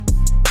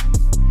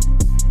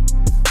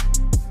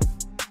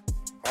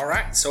All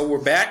right, so we're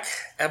back.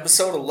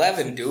 Episode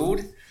 11,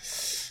 dude.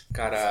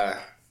 Got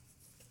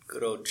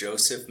good old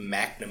Joseph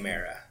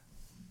McNamara.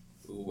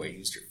 Ooh, I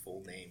used your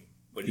full name.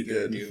 What are you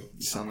going to do? You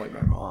sound like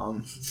my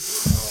mom.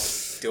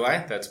 Oh, do I?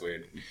 That's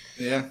weird.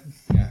 Yeah.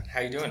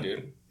 How you doing,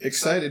 dude?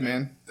 Excited,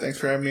 man. Thanks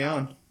for having me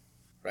on.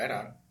 Right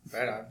on.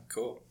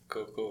 Cool.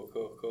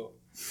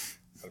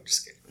 I'm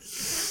just kidding.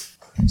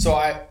 So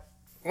I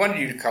wanted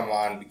you to come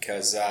on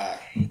because, I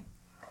don't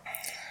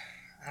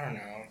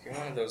know, you're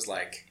one of those,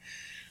 like,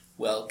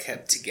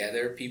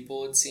 well-kept-together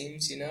people, it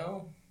seems, you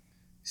know?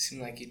 You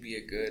seem like you'd be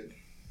a good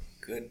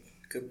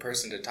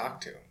person to talk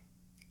to.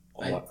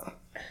 I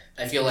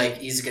feel like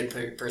he's a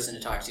good person to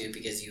talk to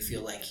because you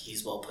feel like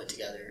he's well put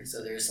together.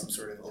 So there's some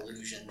sort of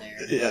illusion there.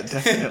 Yeah,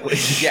 definitely.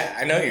 Yeah,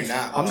 I know you're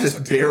not. I'm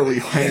just barely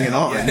hanging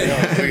on.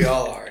 Yeah, no, we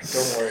all are.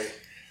 Don't worry.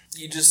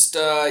 You just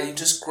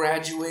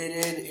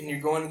graduated and you're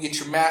going to get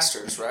your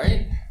master's,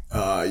 right?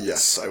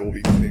 Yes, I will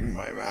be getting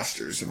my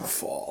master's in the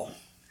fall.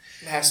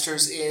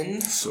 Master's in?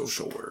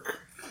 Social work.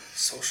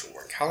 Social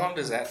work. How long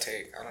does that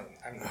take? I'm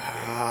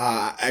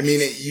not I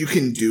mean, you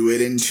can do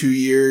it in 2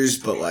 years,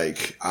 but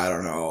like, I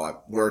don't know, I'm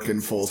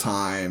working full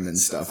time and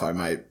stuff.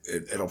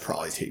 It'll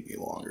probably take me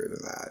longer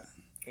than that.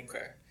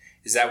 Okay.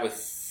 Is that with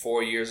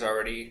 4 years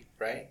already,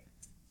 right?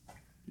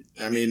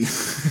 I mean,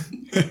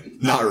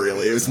 not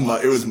really. It was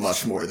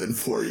much more than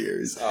 4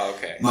 years. Oh,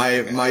 okay.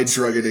 My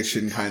drug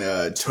addiction kind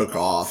of took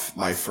off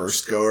my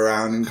first go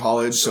around in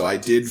college, so I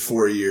did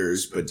 4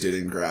 years but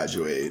didn't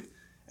graduate.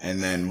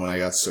 And then when I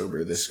got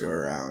sober this go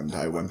around,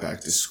 I went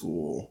back to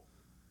school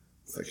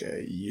with like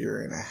a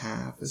year and a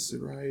half of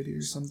sobriety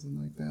or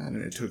something like that.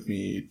 And it took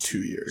me 2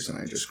 years,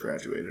 and I just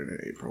graduated in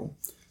April.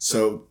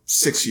 So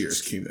 6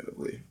 years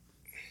cumulatively.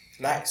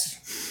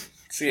 Nice.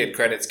 So you had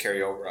credits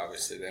carry over,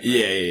 obviously, then. Right?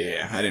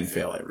 Yeah. I didn't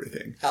fail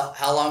everything.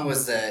 How long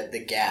was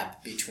the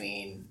gap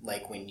between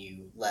like when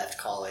you left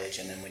college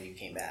and then when you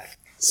came back?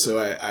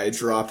 So I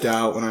dropped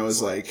out when I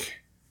was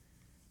like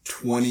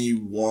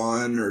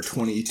 21 or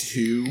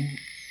 22.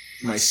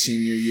 My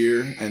senior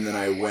year, and then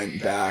I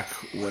went back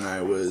when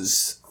I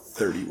was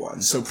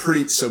 31. So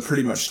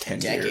pretty much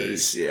 10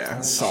 years. Yeah,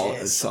 a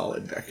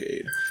solid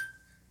decade.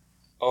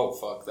 Oh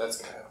fuck, that's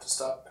gonna have to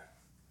stop.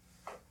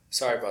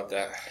 Sorry about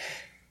that.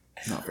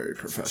 Not very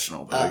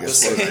professional, but I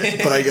guess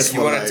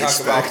you want to talk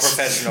about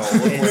professional?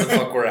 Where the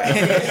fuck we're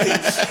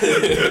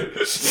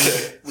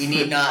at? We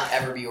need not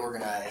ever be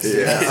organized.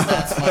 Yeah.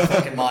 That's my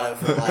fucking motto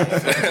for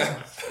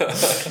life.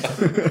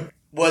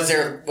 Was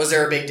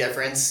there a big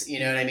difference, you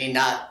know what I mean?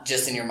 Not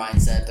just in your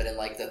mindset, but in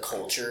like the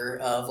culture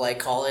of like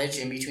college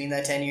in between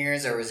that 10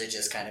 years, or was it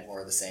just kind of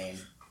more of the same?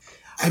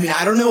 I mean,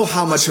 I don't know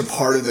how much a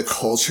part of the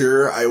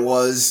culture I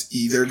was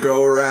either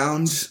go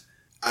around.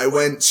 I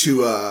went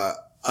to a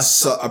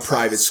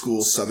private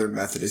school, Southern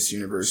Methodist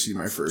University,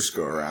 my first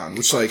go around,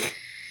 which like,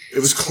 it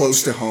was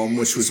close to home,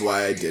 which was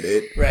why I did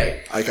it.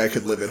 Right. Like I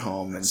could live at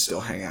home and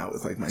still hang out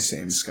with like my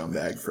same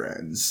scumbag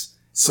friends.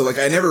 So, like,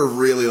 I never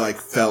really, like,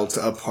 felt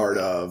a part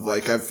of,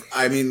 like,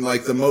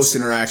 the most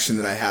interaction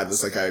that I had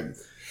was, like, I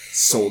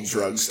sold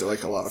drugs to,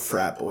 like, a lot of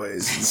frat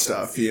boys and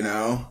stuff, you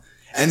know?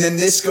 And then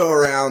this go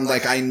around,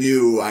 like, I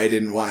knew I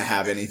didn't want to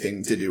have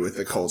anything to do with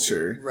the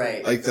culture.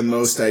 Right. Like, the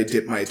most I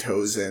dipped my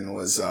toes in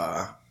was,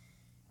 I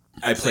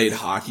played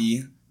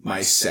hockey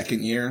my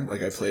second year.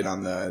 Like, I played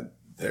on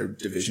their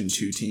Division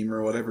II team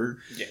or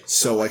whatever. Yeah.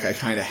 So, like, I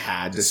kind of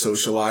had to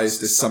socialize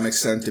to some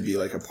extent to be,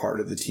 like, a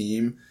part of the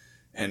team.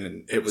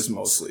 And it was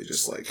mostly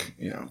just like,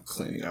 you know,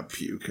 cleaning up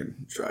puke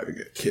and driving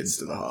kids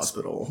to the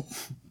hospital.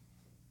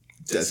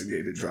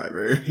 Designated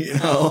driver, you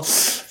know?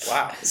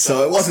 Wow.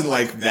 So it wasn't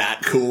like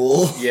that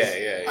cool.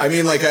 Yeah. I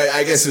mean, like,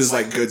 I guess it was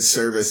like good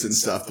service and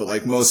stuff, but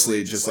like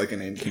mostly just like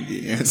an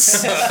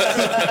inconvenience.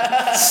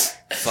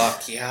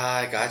 Fuck yeah,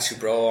 I got you,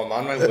 bro. I'm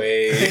on my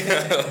way.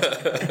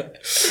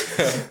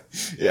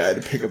 Yeah, I had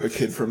to pick up a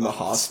kid from the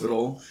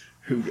hospital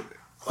who,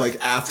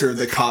 like, after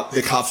the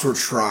cops were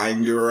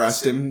trying to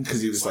arrest him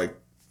because he was like,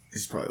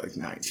 he's probably like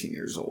 19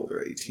 years old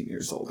or 18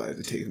 years old. I had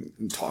to take him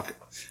and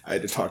I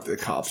had to talk to the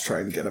cops,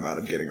 try and get him out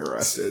of getting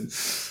arrested.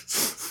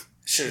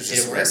 Should have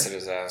just arrested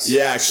his ass.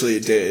 Yeah, actually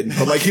it did.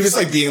 But like he was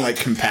like being like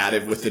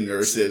combative with the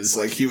nurses.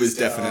 Like he was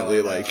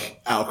definitely like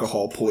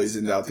alcohol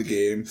poisoned out the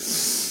game.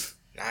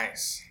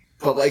 Nice.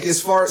 But like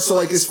as far as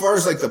like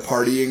the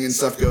partying and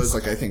stuff goes,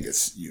 like I think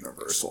it's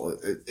universal.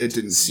 It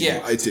didn't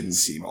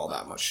seem all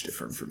that much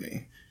different for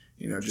me.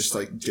 You know, just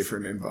like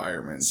different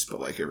environments, but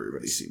like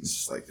everybody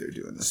seems like they're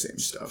doing the same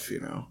stuff, you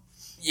know?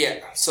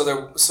 Yeah. So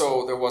there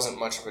wasn't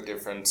much of a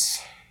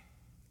difference.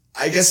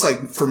 I guess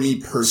like for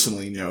me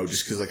personally, no,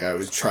 just because like I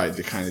was tried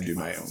to kind of do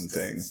my own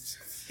thing.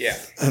 Yeah.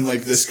 And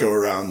like this go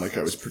around, like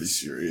I was pretty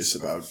serious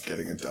about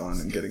getting it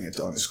done and getting it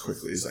done as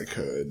quickly as I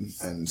could.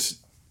 And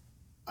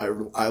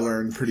I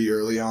learned pretty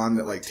early on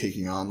that like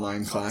taking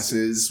online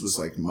classes was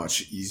like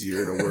much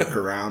easier to work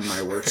around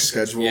my work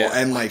schedule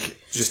and like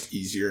just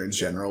easier in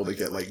general to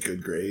get like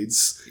good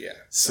grades. Yeah.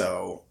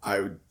 So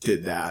I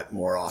did that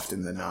more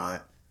often than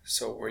not.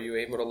 So were you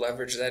able to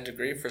leverage that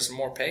degree for some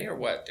more pay or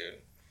what,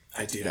 dude?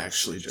 I did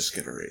actually just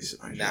get a raise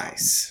at my job.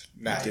 Nice.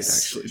 I did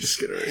actually just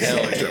get a raise Hell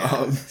at my yeah.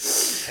 job.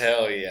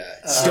 Hell yeah.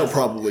 Still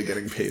probably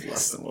getting paid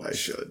less than what I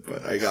should,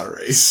 but I got a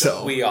raise,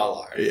 so. We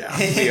all are. Yeah.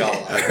 We all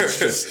are.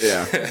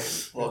 Yeah.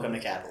 Welcome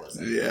to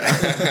capitalism.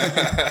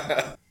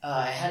 Yeah.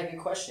 I had a good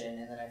question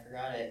and then I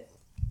forgot it.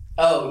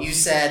 Oh, you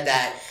said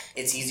that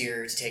it's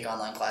easier to take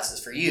online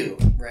classes for you,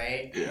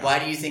 right? Yeah. Why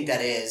do you think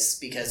that is?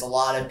 Because a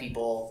lot of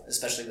people,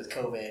 especially with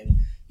COVID,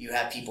 you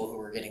have people who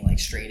are getting like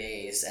straight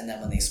A's, and then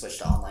when they switch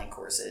to online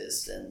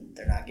courses, then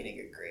they're not getting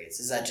good grades.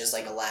 Is that just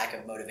like a lack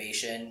of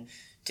motivation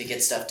to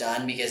get stuff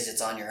done because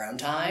it's on your own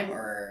time,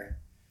 or?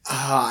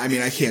 I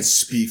mean, I can't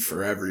speak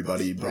for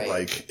everybody, but Right.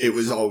 like it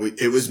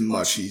was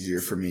much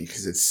easier for me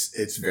because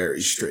it's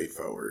very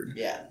straightforward.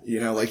 Yeah. You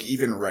know, like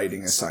even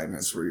writing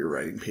assignments where you're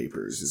writing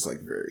papers is like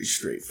very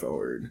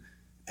straightforward,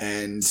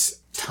 and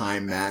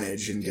time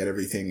manage and get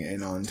everything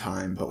in on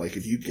time. But like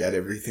if you get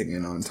everything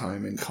in on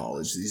time in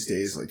college these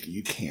days, like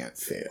you can't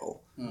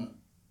fail.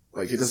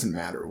 Like it doesn't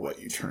matter what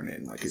you turn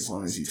in. Like as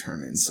long as you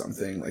turn in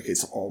something, like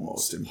it's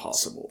almost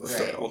impossible to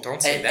Right. fail. Well,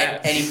 don't say And-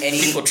 that. any-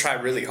 People try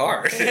really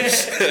hard.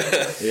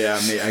 Yeah,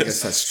 I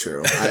guess that's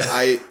true.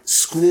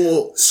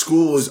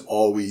 School was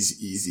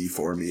always easy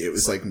for me. It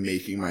was like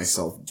making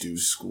myself do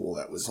school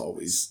that was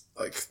always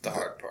like The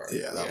hard part.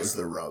 Yeah, that was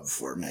the rub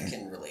for me. I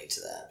can relate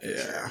to that. For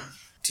Yeah. Sure.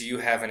 Do you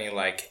have any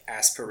like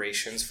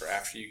aspirations for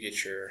after you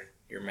get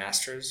your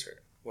master's?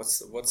 Or what's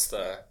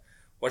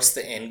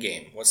the end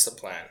game? What's the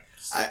plan?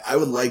 I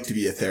would like to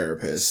be a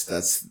therapist.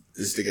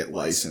 Is to get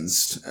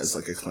licensed as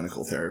like a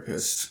clinical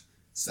therapist.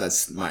 So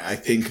I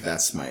think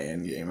that's my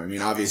end game. I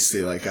mean,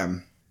 obviously, like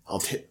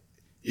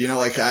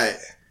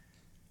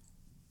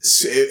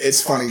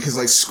it's funny because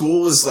like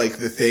school was like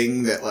the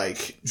thing that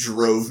like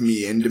drove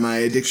me into my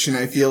addiction.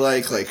 I feel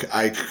like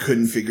I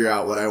couldn't figure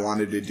out what I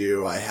wanted to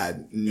do. I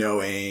had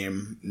no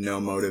aim, no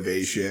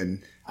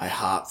motivation. I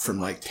hopped from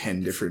like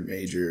 10 different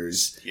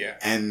majors. Yeah.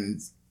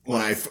 And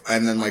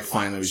then like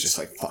finally was just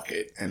like, fuck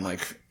it. And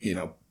like, you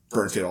know,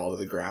 burnt it all to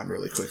the ground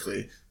really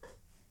quickly.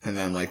 And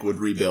then like would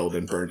rebuild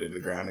and burn it to the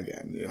ground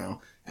again, you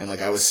know? And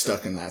like I was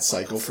stuck in that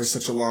cycle for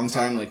such a long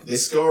time. Like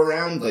this go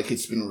around, like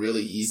it's been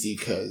really easy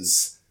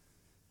because,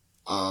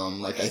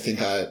 like I think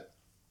as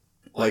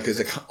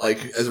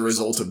a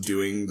result of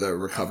doing the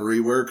recovery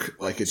work,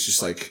 like it's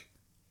just like,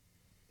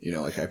 you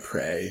know, like I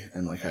pray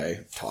and like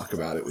I talk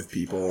about it with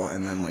people,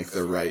 and then like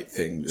the right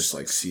thing just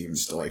like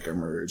seems to like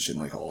emerge, and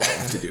like all I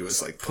have to do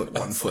is like put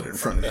one foot in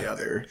front of the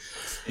other,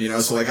 you know?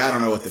 So like I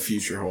don't know what the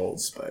future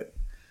holds, but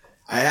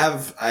I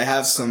have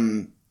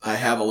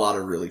a lot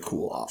of really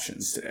cool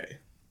options today.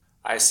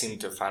 I seem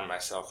to find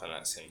myself in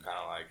that same kind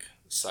of like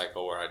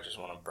cycle where I just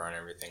want to burn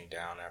everything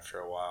down after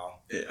a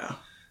while. Yeah.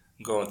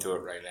 I'm going through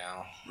it right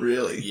now.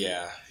 Really?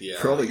 Yeah.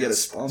 Probably get a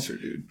sponsor,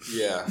 dude.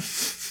 Yeah.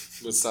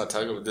 Let's not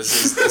talk about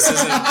this.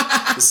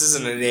 This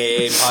isn't an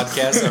AA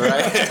podcast, all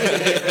right?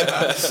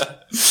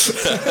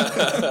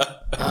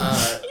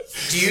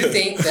 Do you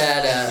think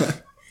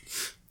that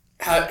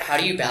how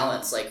do you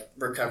balance like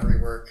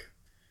recovery work?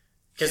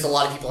 Because a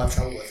lot of people have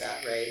trouble with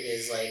that, right?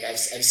 Is like I've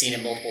seen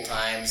it multiple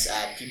times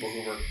at people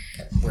who work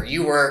where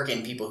you work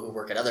and people who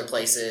work at other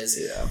places.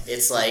 Yeah.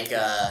 It's like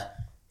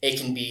it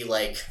can be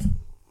like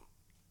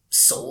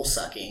soul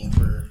sucking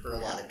for a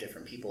lot of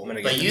different people.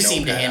 But you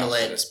seem to handle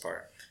it. This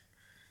part.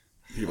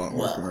 You want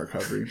work in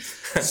recovery?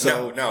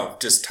 No,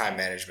 just time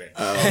management.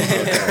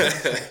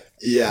 Okay.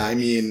 Yeah, I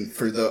mean,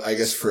 I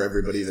guess for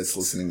everybody that's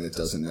listening that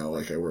doesn't know,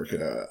 like I work at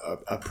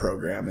a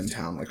program in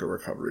town, like a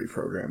recovery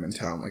program in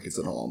town, like it's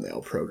an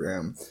all-male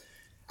program.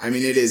 I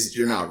mean,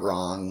 you're not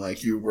wrong.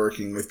 Like you're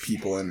working with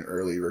people in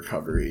early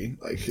recovery.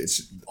 Like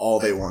it's all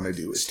they want to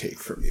do is take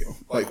from you.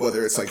 Like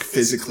whether it's like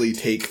physically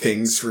take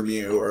things from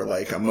you or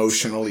like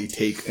emotionally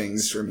take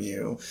things from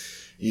you.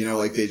 You know,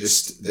 like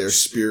they're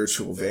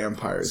spiritual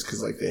vampires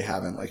because like they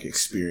haven't like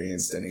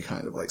experienced any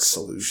kind of like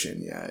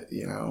solution yet,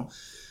 you know?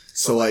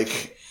 So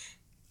like,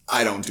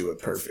 I don't do it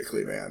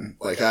perfectly, man.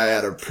 Like I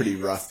had a pretty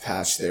rough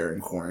patch there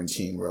in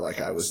quarantine where like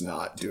I was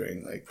not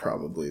doing like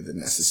probably the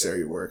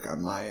necessary work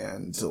on my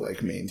end to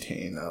like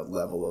maintain a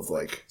level of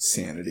like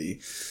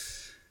sanity.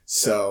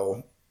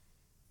 So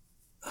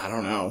I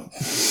don't know.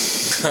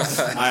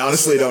 I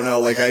honestly don't know.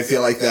 Like I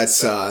feel like that's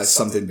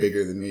something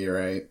bigger than me,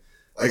 right?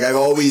 Like I've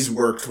always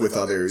worked with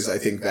others. I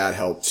think that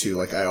helped too.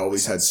 Like I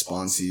always had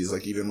sponsees.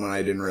 Like even when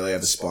I didn't really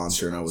have a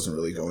sponsor and I wasn't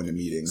really going to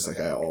meetings, like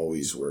I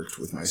always worked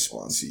with my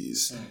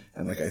sponsees.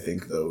 And like I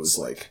think those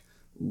like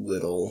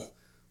little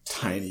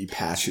tiny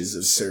patches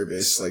of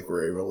service like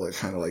were able to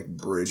kind of like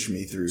bridge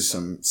me through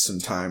some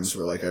times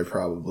where like I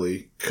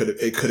probably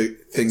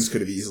things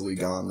could have easily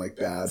gone like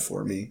bad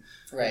for me.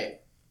 Right.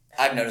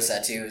 I've noticed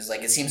that too. Is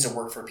like it seems to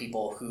work for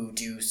people who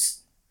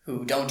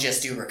don't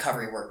just do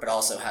recovery work, but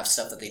also have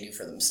stuff that they do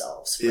for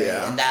themselves. Right?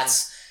 Yeah. And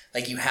that's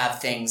like you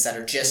have things that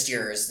are just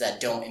yours that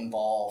don't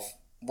involve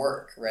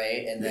work,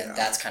 right? And then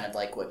that's kind of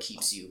like what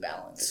keeps you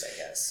balanced, I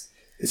guess.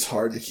 It's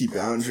hard to keep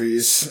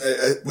boundaries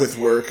with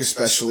work,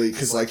 especially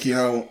because, like, you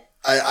know,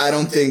 I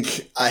don't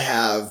think I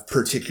have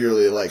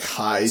particularly like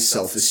high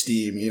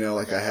self-esteem. You know,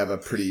 like I have a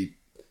pretty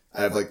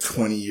I have like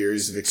 20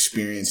 years of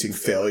experiencing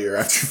failure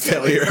after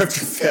failure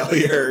after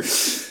failure.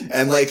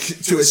 And like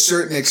to a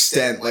certain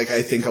extent, like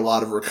I think a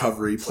lot of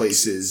recovery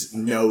places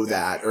know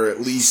that, or at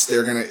least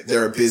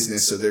they're a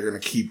business, so they're going to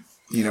keep,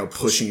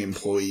 pushing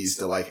employees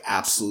to like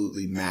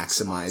absolutely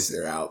maximize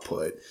their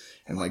output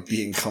and like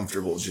being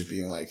comfortable just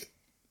being like,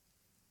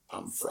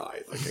 I'm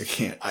fried.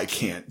 Like I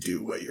can't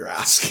do what you're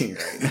asking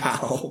right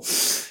now.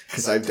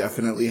 'Cause I've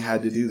definitely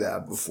had to do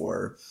that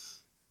before.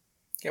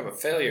 Yeah,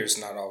 but failure is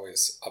not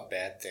always a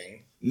bad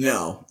thing.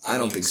 No, I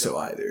don't think so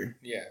either.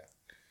 Yeah.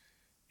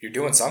 You're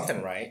doing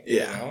something right.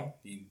 Yeah.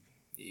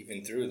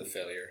 Even through the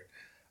failure.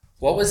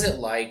 What was it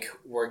like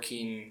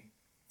working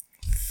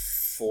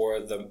for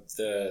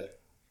the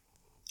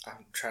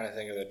I'm trying to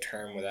think of the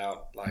term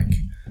without like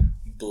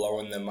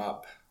blowing them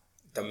up,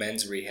 the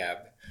men's rehab,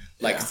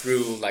 like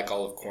through like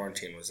all of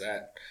quarantine? Was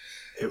that?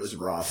 It was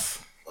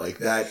rough. Like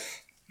that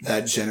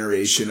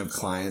generation of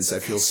clients, I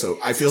feel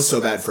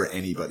so bad for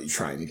anybody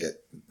trying to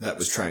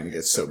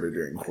get sober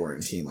during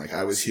quarantine. Like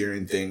I was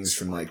hearing things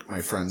from like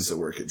my friends that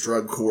work at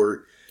drug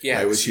court. Yeah.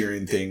 I was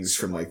hearing things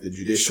from like the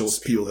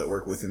people that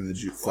work within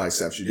the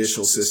Flagstaff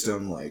judicial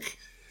system. Like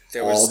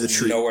there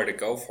was nowhere to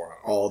go for them.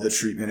 All the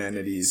treatment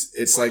entities.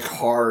 It's like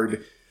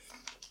hard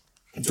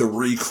to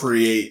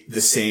recreate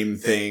the same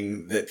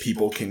thing that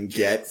people can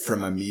get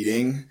from a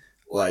meeting,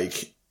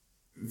 like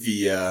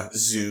via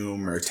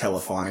Zoom or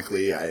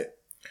telephonically.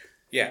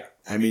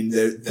 I mean,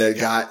 the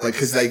guy, like,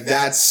 cause like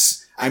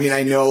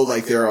I know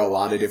like there are a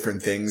lot of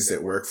different things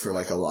that work for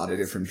like a lot of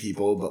different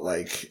people, but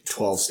like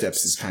 12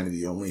 steps is kind of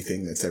the only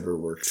thing that's ever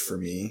worked for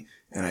me.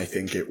 And I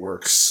think it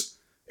works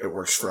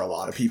for a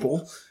lot of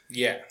people.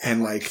 Yeah.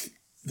 And like,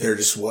 there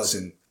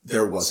wasn't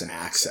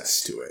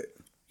access to it.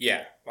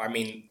 Yeah. I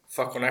mean,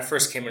 fuck, when I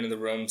first came into the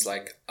rooms,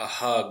 like a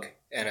hug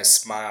and a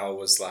smile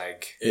was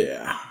like,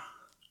 yeah,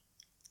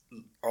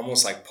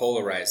 almost like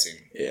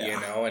polarizing,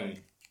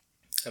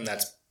 and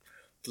that's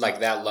like,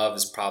 that love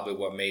is probably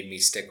what made me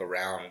stick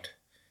around,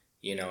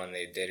 and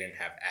they didn't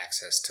have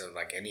access to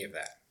like any of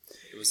that.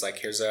 It was like,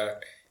 here's a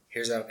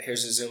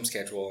Zoom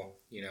schedule,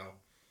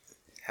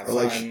 have fun.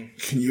 Like,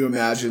 can you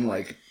imagine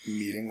like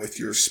meeting with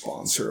your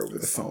sponsor over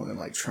the phone and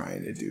like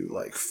trying to do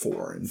like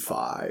 4 and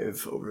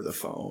 5 over the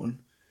phone?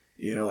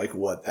 Like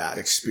what that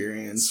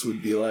experience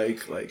would be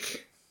like.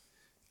 Like,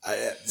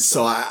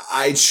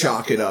 I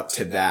chalk it up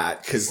to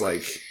that because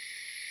like,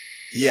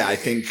 yeah, I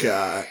think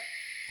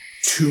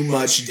too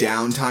much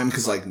downtime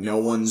because like no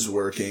one's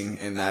working,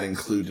 and that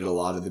included a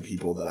lot of the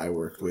people that I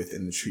worked with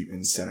in the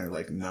treatment center.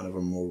 Like none of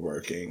them were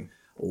working.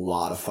 A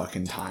lot of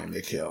fucking time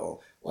to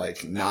kill.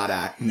 Like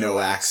no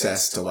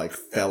access to like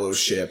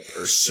fellowship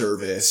or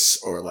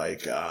service or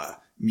like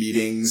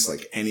meetings,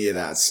 like any of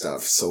that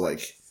stuff. So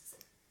like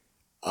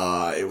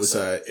it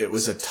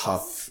was a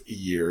tough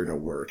year to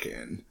work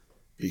in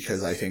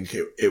because I think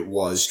it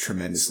was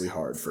tremendously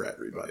hard for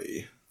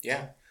everybody.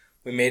 Yeah.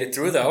 We made it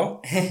through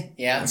though.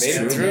 Yeah, made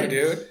it through,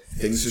 dude.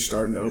 Things are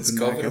starting to open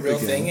back up again. Is COVID a real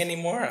thing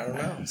anymore? I don't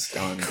know. It's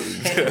done, dude.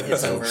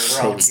 It's over.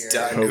 We're all here.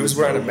 Done. Who's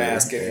wearing a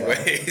mask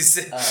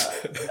anyways?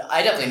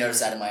 I definitely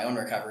noticed that in my own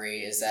recovery.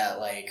 Is that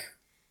like,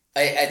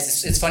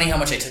 it's funny how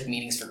much I took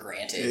meetings for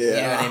granted. Yeah.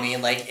 You know what I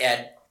mean? Like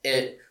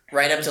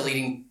right up to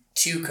leading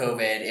to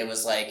COVID, it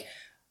was like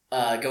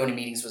going to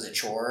meetings was a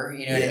chore.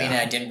 You know what I mean? And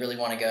I didn't really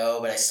want to go,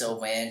 but I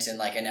still went, and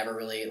like I never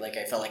really like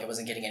I felt like I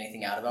wasn't getting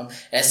anything out of them.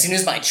 And as soon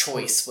as my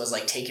choice was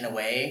like taken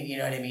away, you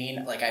know what I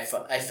mean? Like I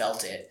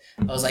felt it.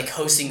 I was like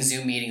hosting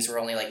Zoom meetings where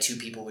only like 2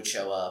 people would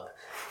show up.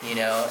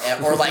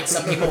 Or like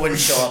some people wouldn't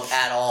show up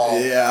at all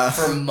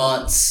for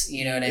months,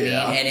 you know what I mean?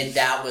 And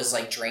that was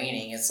like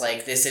draining. It's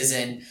like, this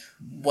isn't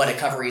what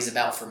recovery is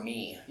about for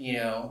me,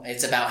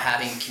 it's about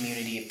having a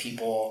community of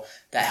people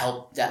that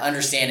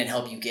understand and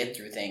help you get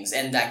through things.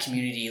 And that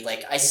community,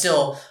 like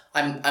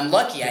I'm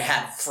lucky I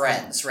had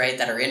friends, right,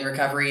 that are in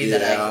recovery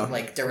that I,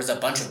 like, there was a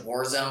bunch of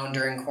Warzone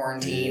during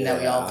quarantine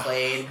that we all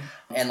played,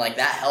 and like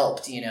that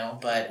helped,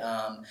 but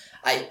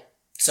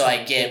So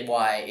I get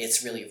why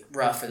it's really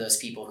rough for those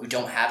people who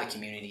don't have a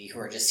community, who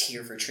are just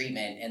here for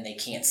treatment, and they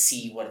can't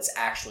see what it's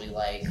actually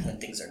like when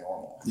things are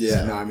normal.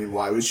 Yeah, no, I mean,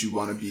 why would you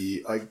want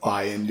to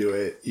buy into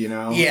it,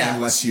 Yeah.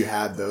 Unless you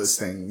had those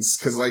things.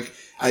 Because,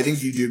 I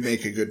think you do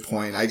make a good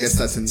point. I guess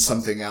that's in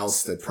something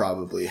else that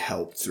probably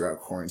helped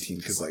throughout quarantine.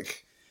 Because,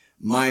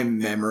 my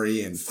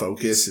memory and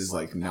focus is,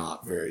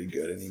 not very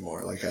good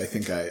anymore. I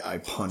think I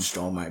punched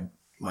all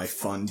my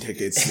fun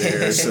tickets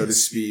there, so to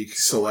speak.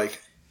 So,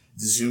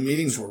 the Zoom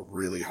meetings were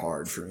really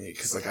hard for me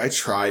because, I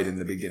tried in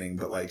the beginning,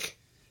 but,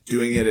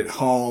 doing it at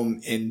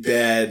home, in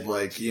bed,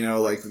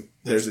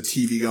 there's a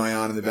TV going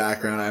on in the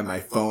background, I have my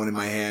phone in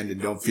my hand and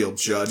don't feel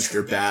judged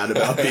or bad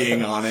about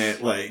being on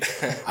it.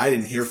 I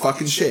didn't hear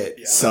fucking shit.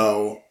 Yeah.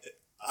 So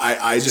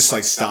I just,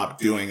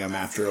 stopped doing them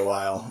after a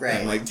while.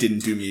 Right. And, didn't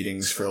do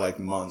meetings for,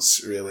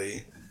 months,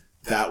 really.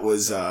 That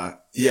was,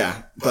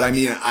 yeah. But I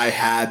mean,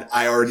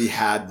 I already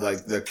had,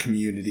 the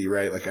community,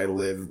 right? I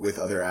live with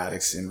other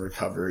addicts in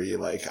recovery.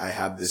 I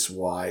have this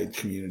wide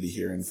community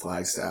here in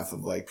Flagstaff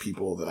of,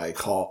 people that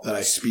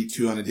I speak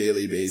to on a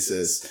daily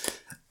basis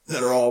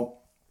that are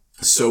all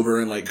sober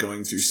and like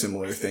going through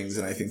similar things,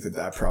 and I think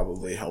that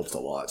probably helped a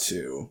lot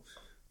too.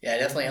 Yeah, it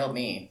definitely helped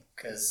me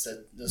because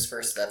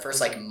that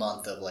first like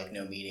month of like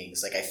no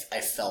meetings, like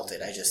I felt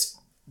it. I just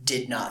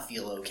did not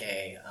feel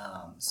okay.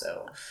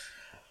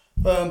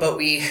 But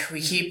we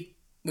keep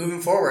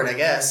moving forward, I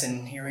guess,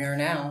 and here we are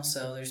now.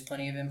 So there's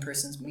plenty of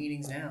in-person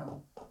meetings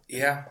now.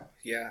 Yeah.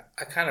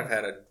 I kind of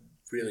had a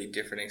really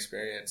different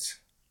experience.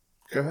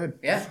 Go ahead.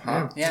 Yeah.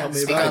 Tell me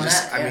Speak about on it.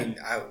 that. I mean,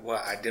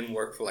 I didn't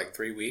work for like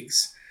 3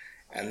 weeks,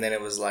 and then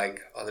it was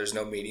like, oh, there's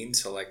no meeting,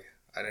 so like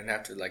I didn't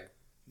have to like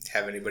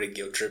have anybody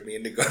guilt trip me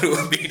into go to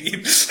a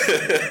meeting.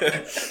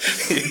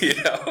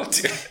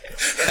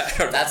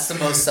 That's the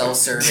most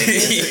self-serving.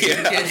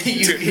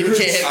 You Dude, can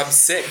get. I'm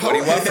sick. What do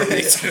you want from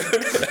me,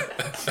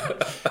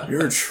 dude?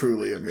 You're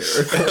truly a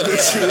miracle.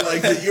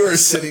 Like that you are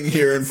sitting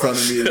here in front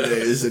of me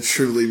today is a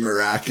truly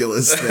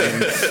miraculous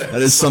thing.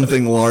 That is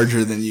something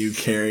larger than you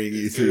carrying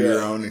you through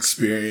your own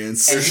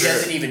experience. And he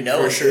doesn't even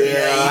know it. sure.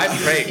 Yeah. I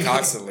pray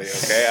constantly.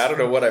 Okay, I don't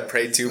know what I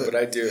pray to, but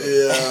I do.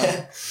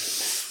 Yeah.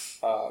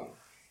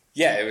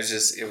 Yeah, it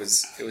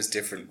was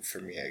different for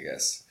me, I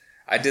guess.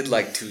 I did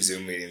like 2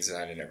 Zoom meetings and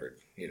I never,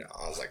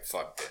 I was like,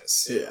 fuck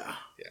this. Yeah.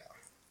 Yeah.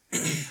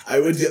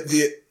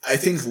 I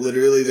think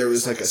literally there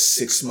was like a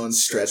 6-month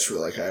stretch where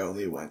like I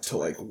only went to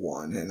like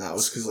 1, and that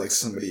was because like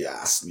somebody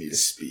asked me to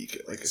speak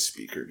at like a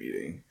speaker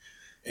meeting.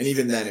 And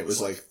even then it was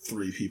like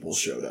 3 people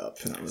showed up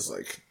and I was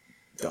like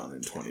done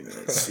in 20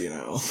 minutes,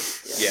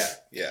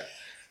 Yeah.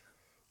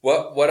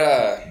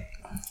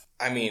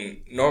 I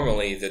mean,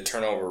 normally the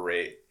turnover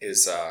rate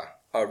is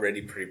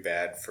already pretty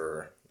bad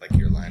for like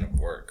your line of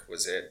work.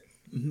 Was it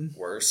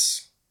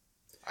worse?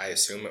 I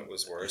assume it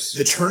was worse.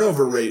 The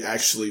turnover rate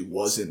actually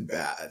wasn't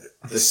bad.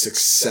 The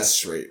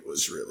success rate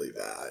was really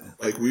bad.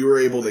 Like we were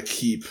able to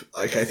keep,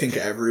 like I think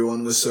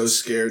everyone was so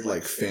scared,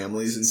 like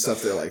families and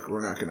stuff, they're like,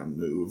 we're not going to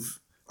move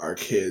our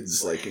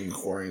kids like in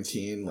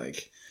quarantine.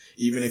 Like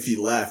even if he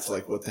left,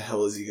 like what the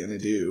hell is he going to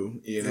do?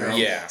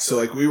 Yeah. So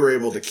like we were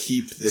able to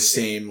keep the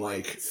same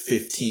like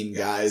 15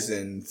 guys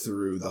in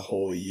through the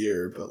whole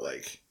year, but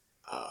like,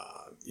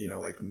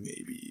 like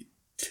maybe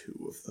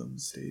 2 of them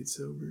stayed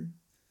sober.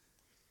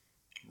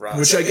 Right.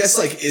 Which I guess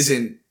like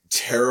isn't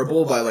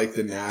terrible by like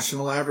the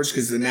national average,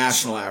 because the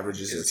national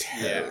average is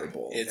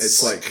terrible. Yeah,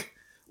 it's like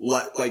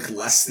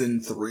less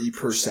than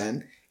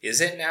 3%.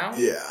 Is it now?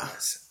 Yeah.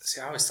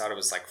 See, I always thought it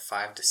was like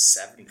 5 to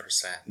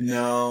 7%.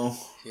 No.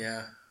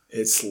 Yeah.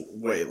 It's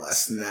way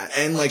less than that.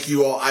 And like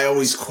I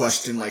always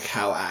question like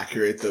how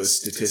accurate those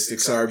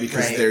statistics are,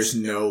 because there's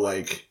no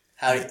like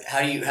How do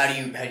you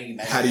measure?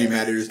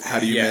 How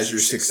do you measure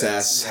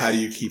success? How do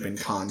you keep in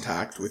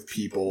contact with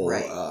people?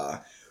 Right.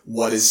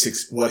 What is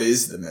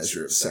the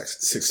measure of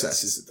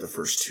success? Is it the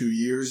first 2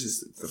 years?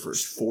 Is it the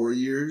first 4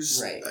 years?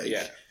 Right. Like,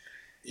 Yeah.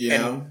 You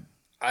know?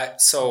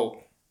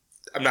 So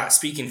I'm not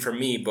speaking for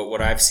me, but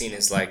what I've seen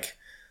is like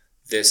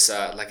this,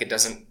 like it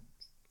doesn't,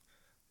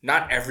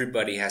 not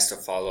everybody has to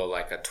follow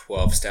like a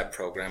 12-step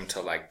program to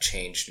like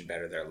change and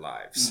better their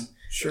lives.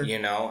 Sure.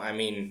 I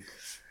mean,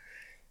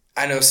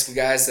 I know some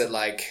guys that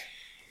like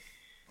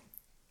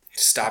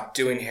stopped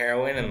doing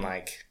heroin and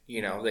like,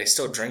 they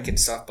still drink and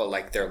stuff, but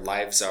like their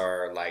lives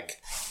are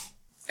like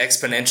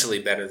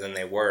exponentially better than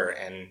they were.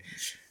 And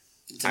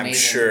It's I'm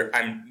amazing sure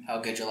how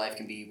good your life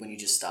can be when you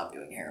just stop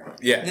doing heroin.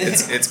 Yeah,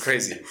 it's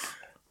crazy.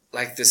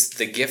 Like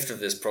the gift of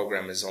this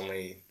program is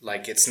only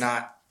like, it's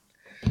not,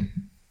 I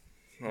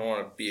don't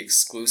want to be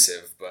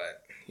exclusive,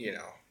 but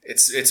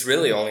it's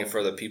really only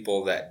for the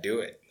people that do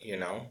it,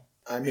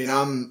 I mean,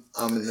 I'm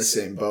in the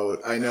same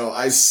boat. I know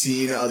I've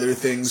seen other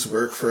things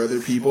work for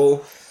other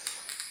people,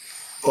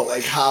 but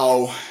like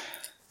how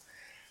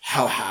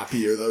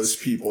happy are those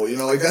people?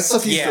 Like that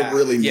stuff used to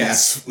really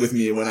mess with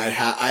me when I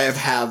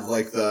have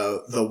like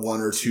the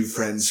 1 or 2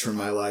 friends from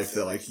my life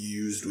that like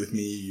used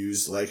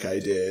like I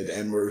did,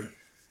 and were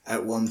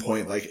at one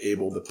point like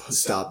able to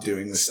stop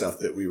doing the stuff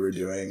that we were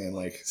doing and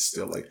like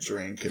still like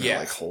drink and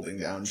like holding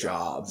down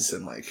jobs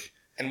and like.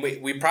 And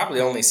we probably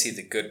only see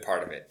the good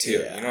part of it too.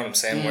 Yeah. You know what I'm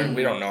saying?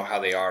 We don't know how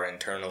they are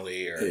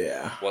internally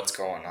or what's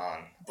going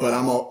on. But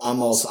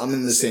I'm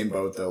in the same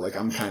boat though. Like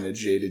I'm kind of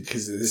jaded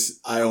because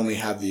I only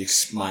have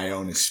my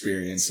own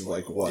experience of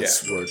like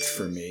what's worked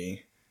for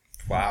me.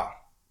 Wow.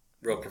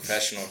 Real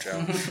professional, Joe.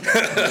 I'm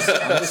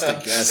just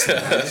a guest,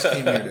 man. I just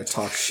came here to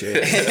talk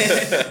shit.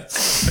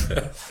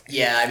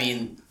 Yeah, I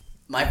mean,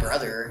 my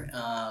brother,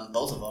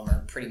 both of them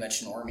are pretty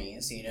much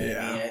normies, you know what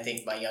I mean? I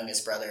think my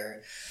youngest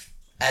brother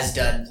has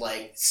done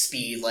like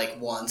speed like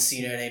once,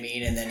 you know what I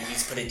mean? And then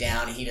he's put it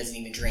down. He doesn't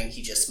even drink.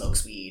 He just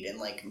smokes weed. And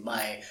like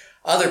my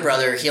other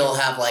brother, he'll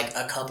have like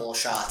a couple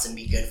shots and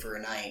be good for a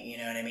night, you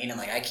know what I mean? And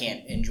like I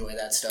can't enjoy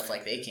that stuff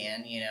like they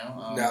can,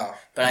 No.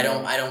 But I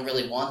don't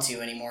really want to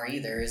anymore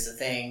either is the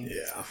thing.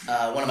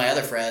 Yeah. One of my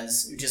other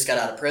friends who just got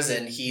out of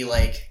prison, he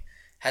like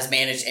has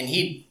managed, and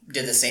he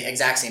did the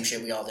exact same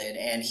shit we all did,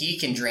 and he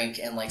can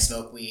drink and like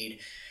smoke weed.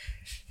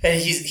 And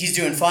he's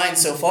doing fine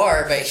so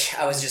far, but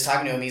I was just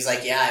talking to him. He's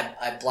like, yeah,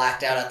 I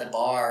blacked out at the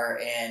bar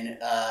and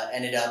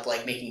ended up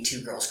like making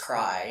 2 girls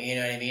cry. You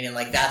know what I mean? And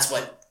like that's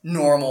what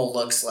normal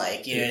looks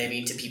like, you know what I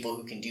mean, to people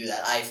who can do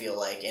that, I feel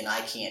like, and I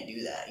can't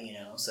do that, you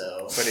know,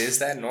 so. But is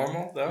that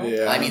normal, though?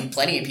 Yeah. I mean,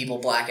 plenty of people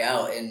black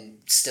out and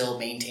still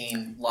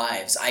maintain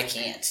lives. I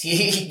can't.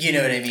 You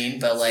know what I mean?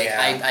 But, like,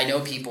 Yeah.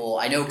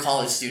 I know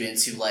college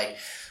students who, like,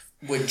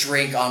 would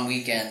drink on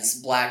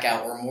weekends, black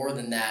out, or more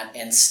than that,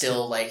 and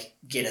still, like,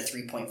 get a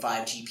 3.5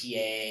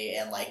 GPA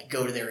and, like,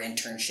 go to their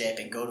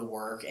internship and go to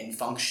work and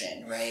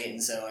function, right?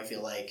 And so I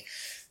feel like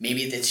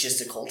maybe it's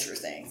just a culture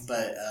thing,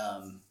 but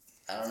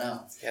I don't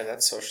know. Yeah,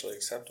 that's socially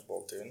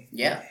acceptable, dude.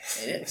 Yeah,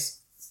 it is.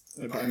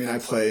 I mean, I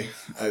play,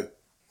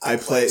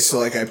 so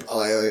like I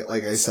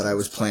said,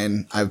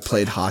 I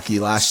played hockey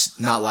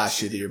not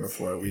last year, the year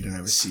before. We didn't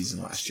have a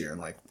season last year.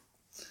 And like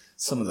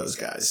some of those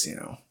guys, you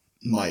know,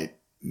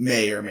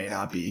 may or may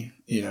not be,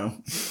 you know,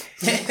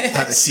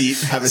 have a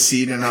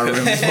seat in our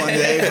rooms one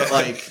day. But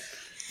like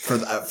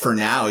for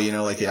now, you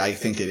know, like I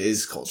think it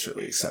is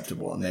culturally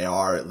acceptable, and they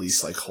are at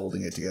least like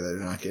holding it together.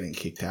 They're not getting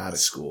kicked out of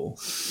school.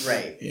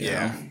 Right. You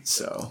know?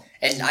 So.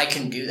 And I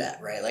couldn't do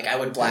that, right? Like, I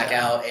would black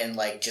out and,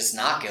 like, just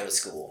not go to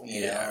school,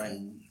 you know?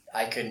 And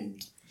I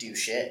couldn't do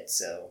shit,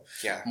 so...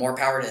 Yeah. More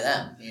power to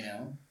them, you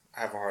know?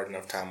 I have a hard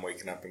enough time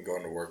waking up and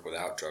going to work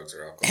without drugs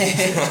or alcohol.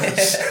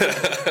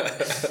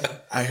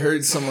 I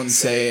heard someone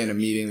say in a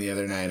meeting the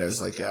other night, I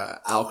was like,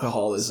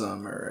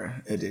 alcoholism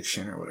or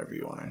addiction or whatever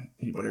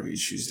you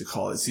choose to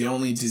call it, it's the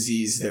only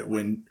disease that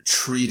when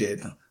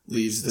treated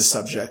leaves the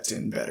subject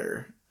in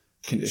better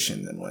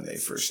condition than when they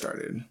first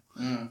started.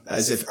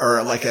 As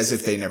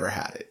if they never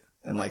had it.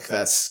 And like,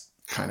 that's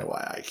kind of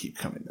why I keep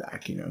coming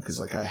back, you know, cause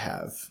like I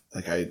have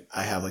like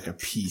a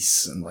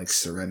peace and like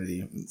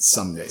serenity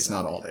some days,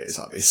 not all days,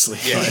 obviously.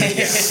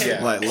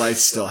 Yeah. Like life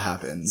still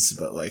happens,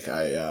 but like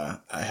I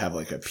have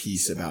like a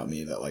peace about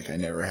me that like I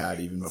never had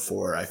even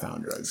before I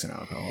found drugs and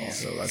alcohol. Yeah.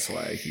 So that's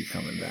why I keep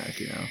coming back,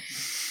 you know.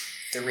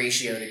 The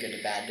ratio to good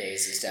to bad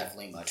days is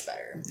definitely much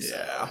better.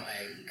 Yeah. So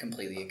I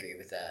completely agree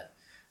with that.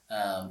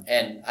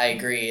 And I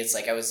agree. It's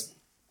like I was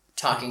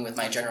talking with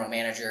my general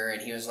manager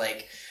and he was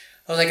like,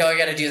 I was like, oh, I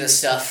got to do this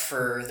stuff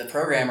for the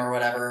program or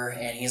whatever.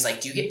 And he's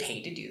like, do you get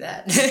paid to do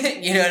that?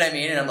 You know what I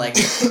mean? And I'm like,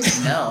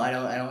 no, I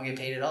don't get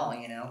paid at all,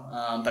 you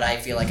know? But I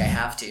feel like I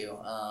have to,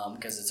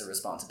 because it's a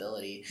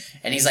responsibility.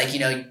 And he's like, you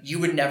know, you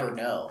would never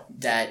know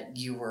that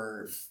you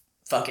were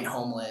fucking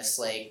homeless,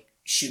 like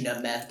shooting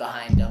up meth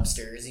behind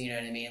dumpsters, you know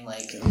what I mean?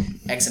 Like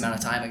X amount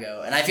of time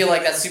ago. And I feel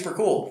like that's super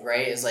cool,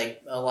 right? It's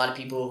like a lot of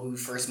people who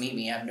first meet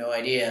me have no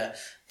idea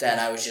that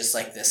I was just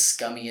like the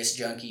scummiest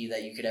junkie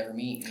that you could ever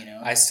meet, you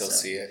know? I still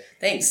see it.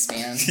 Thanks,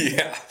 man.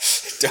 Yeah.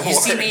 Don't You worry.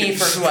 see me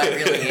for who I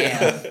really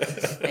am.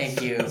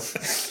 Thank you.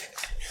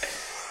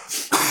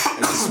 I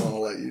just want to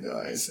let you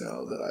guys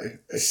know that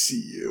I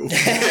see you.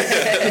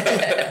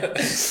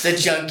 The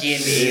junkie in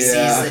me sees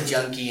the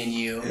junkie in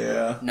you.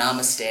 Yeah.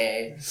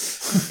 Namaste.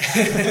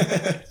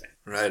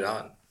 Right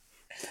on.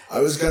 I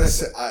was going to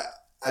say,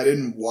 I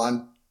didn't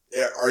want,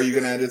 are you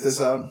going to edit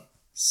this out?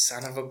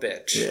 Son of a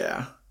bitch.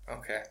 Yeah.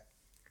 Okay.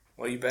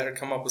 Well, you better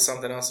come up with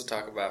something else to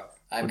talk about.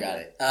 I've got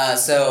it.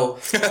 So,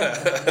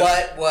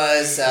 what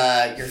was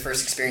your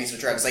first experience with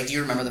drugs? Like, do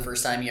you remember the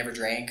first time you ever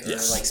drank or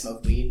like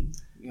smoked weed?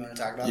 You want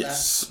to talk about that?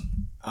 Yes.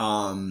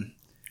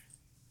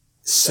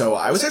 So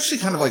I was actually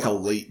kind of like a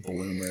late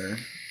bloomer.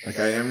 Like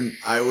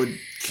I would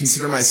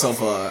consider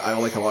myself I have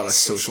like a lot of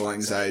social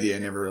anxiety. I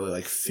never really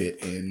like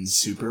fit in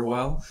super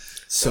well.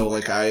 So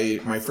like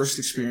my first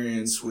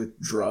experience with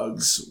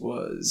drugs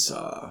was,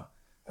 I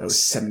was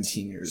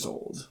 17 years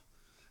old.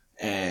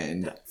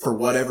 And for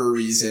whatever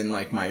reason,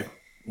 like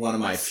one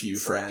of my few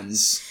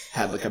friends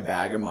had like a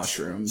bag of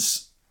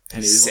mushrooms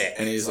and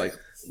he's like,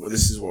 well,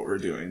 this is what we're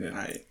doing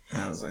tonight.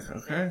 And I was like,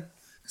 okay.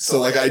 So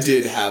like I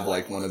did have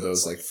like one of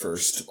those like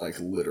first like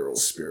literal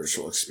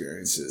spiritual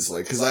experiences.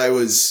 Like, cause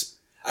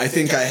I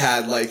think I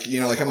had like,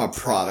 you know, like I'm a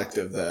product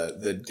of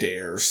the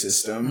DARE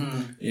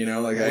system, you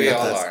know, like We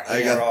all are.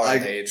 We're all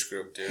in the age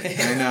group, dude.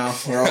 I know.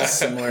 We're all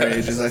similar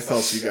ages. I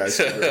felt you guys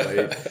could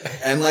relate.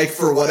 And like,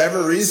 for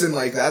whatever reason,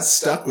 like that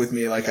stuck with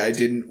me. Like I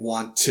didn't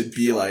want to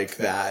be like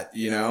that,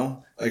 you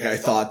know, like I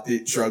thought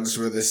that drugs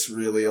were this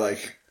really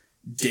like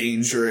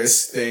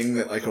dangerous thing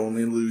that like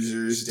only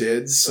losers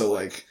did. So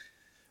like,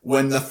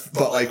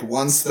 but like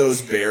once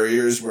those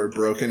barriers were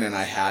broken and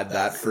I had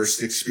that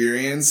first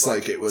experience,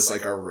 like it was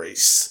like a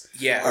race.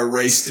 Yeah. A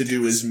race to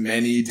do as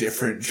many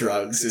different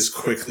drugs as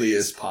quickly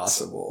as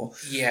possible.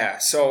 Yeah.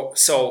 So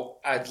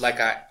I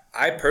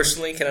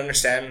personally can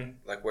understand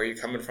like where you're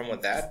coming from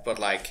with that, but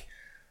like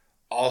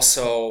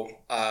also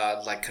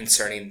like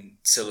concerning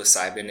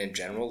psilocybin in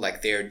general,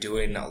 like they're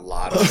doing a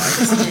lot of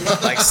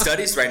like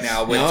studies right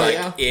now with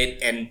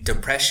it and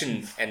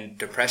depression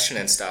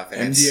and stuff,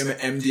 and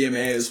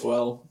MDMA as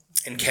well,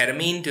 and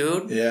ketamine,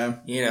 dude. Yeah,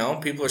 you know,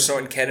 people are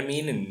snorting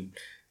ketamine and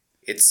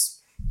it's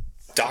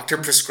doctor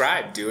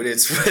prescribed, dude.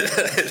 It's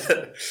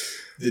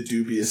the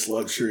dubious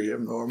luxury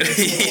of normal.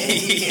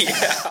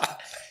 Yeah.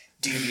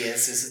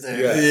 Dubious is the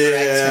correct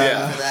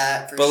term for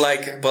that.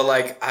 But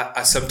like,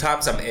 I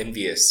sometimes I'm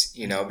envious,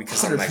 you know,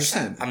 because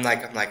 100%. I'm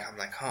like,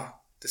 huh?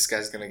 this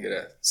guy's gonna get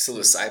a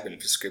psilocybin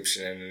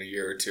prescription in a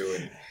year or two,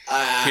 and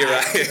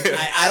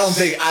I don't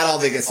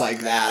think it's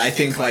like that. I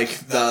think like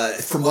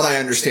from what I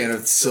understand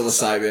of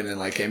psilocybin and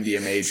like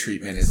MDMA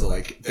treatment is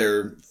like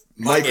they're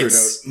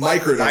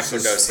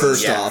microdoses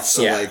first off.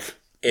 So like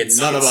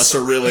none of us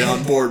are really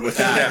on board with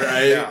that,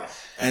 right? Yeah.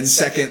 And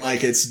second,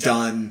 like it's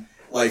done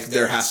like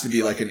there has to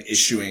be like an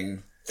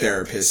issuing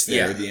therapist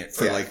there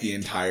like the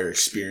entire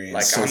experience.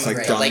 Like, so it's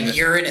like done. Like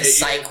you're in a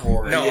psych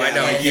ward. No, I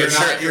know. Like you're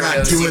not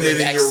doing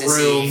it in your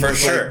room for with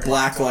sure. Like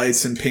black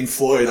lights and Pink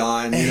Floyd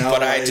on. You know,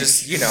 but I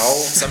just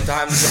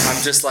sometimes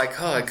I'm just like,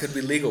 it could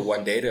be legal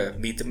one day to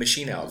meet the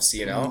machine elves.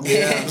 You know,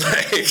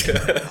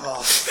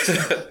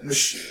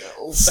 machine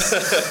elves.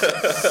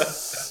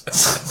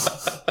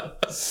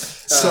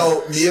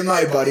 So me and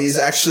my buddies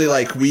actually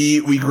like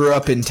we grew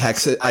up in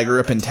Texas. I grew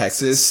up in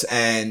Texas,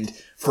 and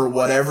for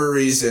whatever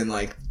reason,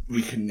 like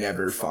we could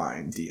never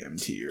find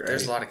DMT. Right?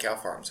 There's a lot of cow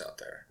farms out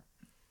there.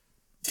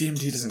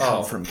 DMT doesn't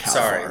come from cow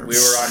farms. We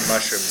were on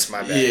mushrooms.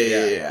 My bad.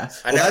 Yeah.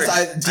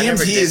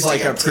 DMT is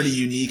like a pretty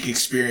unique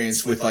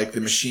experience with like the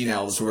machine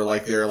elves, where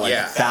like there are like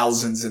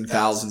thousands and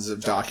thousands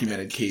of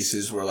documented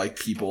cases where like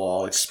people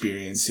all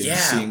experiencing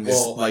seeing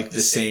this like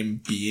the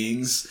same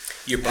beings.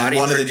 Your body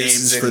one of the produces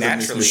names it for them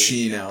is naturally.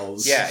 machine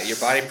elves. Yeah, your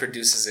body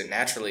produces it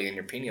naturally in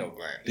your pineal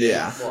gland.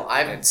 Yeah. Well,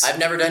 I've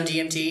never done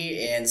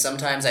DMT, and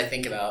sometimes I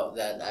think about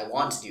that I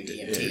want to do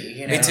DMT.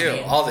 You know Me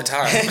too, all the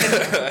time.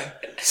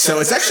 So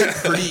it's actually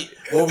pretty.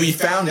 What we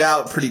found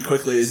out pretty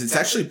quickly is it's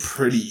actually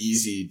pretty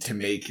easy to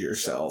make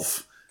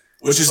yourself,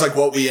 which is like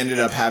what we ended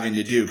up having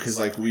to do, because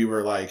like we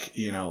were like,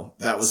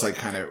 that was like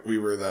we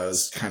were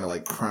those kind of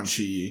like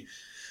crunchy,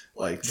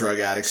 like drug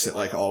addicts that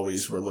like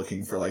always were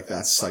looking for like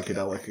that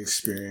psychedelic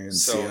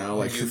experience. So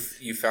like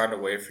you found a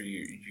way for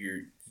you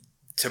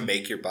to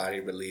make your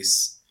body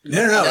release.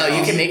 No,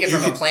 you can make it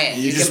from a plant.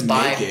 You can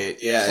buy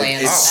plants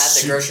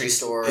at the grocery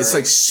store. It's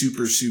like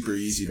super, super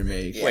easy to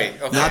make. Yeah.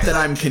 Wait, okay. Not that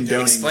I'm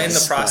condoning Explain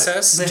the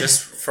process,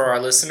 just for our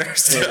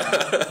listeners.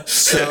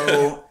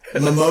 So,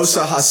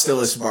 Mimosa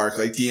hostilis bark,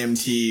 like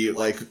DMT,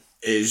 like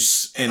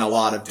is in a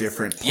lot of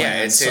different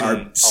plants.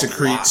 Are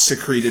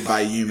secreted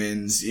by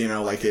humans.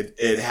 Like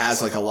it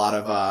has like a lot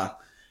of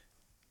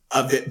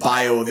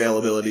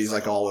bioavailabilities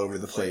like all over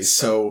the place.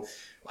 So,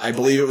 I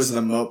believe it was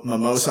the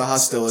Mimosa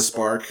hostilis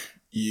bark.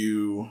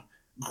 You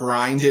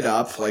grind it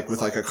up like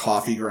with like a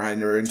coffee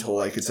grinder until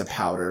like it's a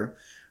powder.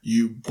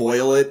 You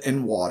boil it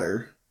in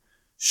water,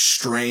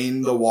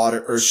 strain the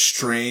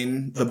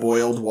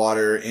boiled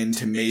water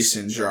into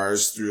mason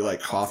jars through like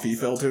coffee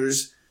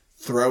filters,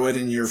 throw it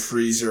in your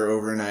freezer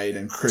overnight,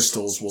 and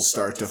crystals will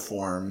start to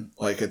form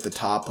like at the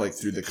top, like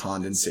through the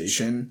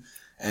condensation.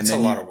 And then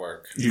a lot of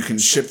work. You can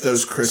ship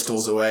those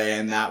crystals away,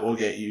 and that will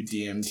get you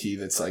DMT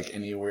that's like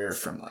anywhere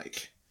from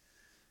like,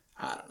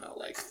 I don't know,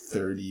 like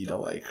 30 to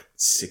like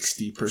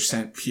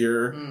 60%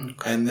 pure.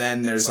 And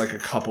then there's like a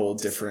couple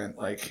different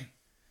like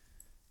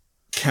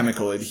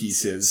chemical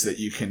adhesives that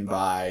you can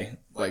buy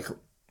like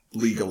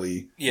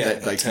legally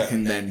that like you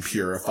can then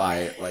purify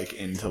it like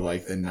into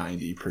like the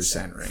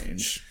 90%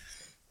 range.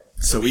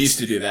 So we used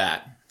to do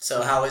that.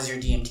 So how was your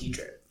DMT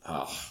trip?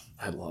 Oh,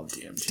 I love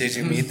DMT. Did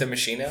you meet the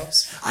machine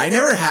elves? I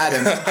never had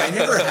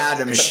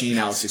a machine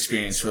elves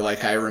experience where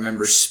like I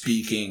remember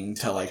speaking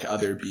to like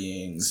other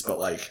beings, but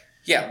like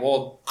yeah,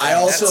 well, I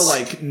also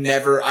like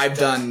never. I've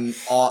done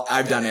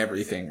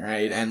everything,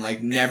 right, and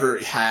like never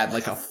had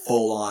like a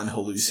full on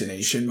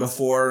hallucination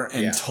before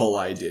until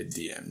I did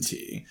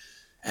DMT,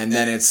 and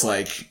then it's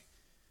like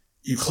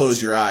you close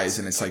your eyes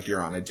and it's like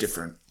you're on a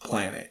different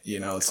planet.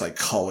 It's like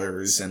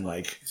colors and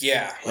like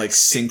like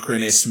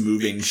synchronous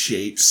moving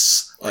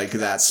shapes, like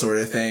that sort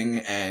of thing,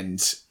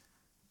 and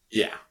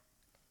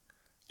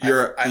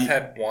I've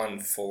had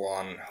one full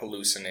on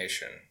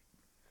hallucination.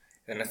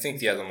 And I think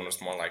the other one was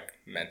more like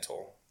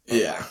mental.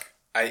 Yeah.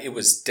 It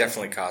was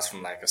definitely caused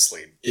from lack of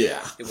sleep.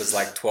 Yeah. It was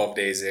like 12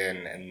 days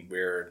in, and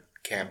we're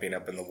camping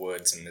up in the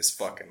woods, and this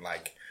fucking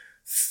like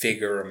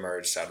figure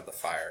emerged out of the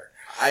fire.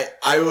 I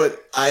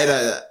had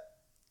a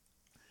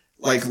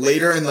like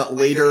later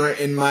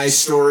in my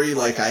story,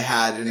 like I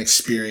had an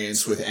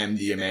experience with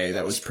MDMA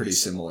that was pretty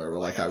similar. Where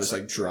like I was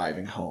like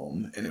driving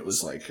home, and it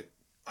was like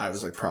I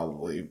was like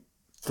probably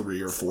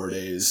 3 or 4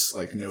 days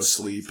like no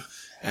sleep.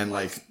 And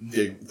like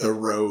the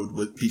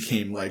road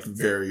became like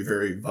very,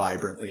 very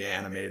vibrantly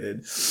animated.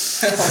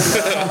 Keep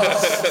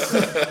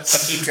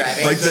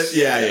driving. Like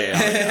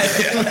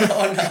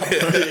Oh no.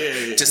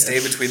 Just stay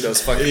between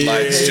those fucking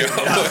lines, Joe.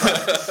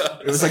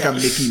 It was like a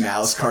Mickey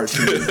Mouse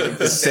cartoon. Like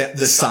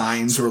the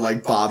signs were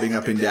like bobbing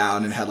up and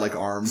down and had like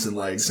arms and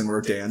legs and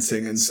were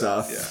dancing and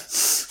stuff. Yeah.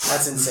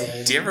 That's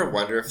insane. Do you ever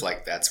wonder if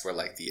like that's where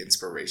like the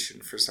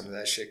inspiration for some of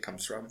that shit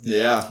comes from?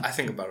 Yeah. I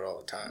think about it all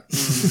the time.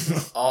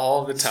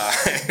 All the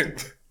time.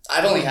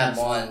 I've only had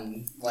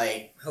one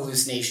like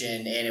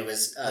hallucination, and it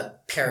was a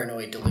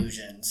paranoid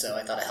delusion. So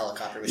I thought a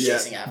helicopter was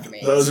chasing after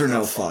me. Those are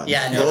no fun.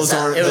 Yeah, no, those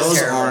aren't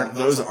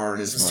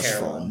as much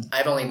terrible. fun.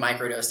 I've only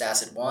microdosed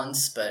acid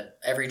once, but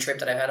every trip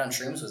that I've had on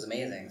shrooms was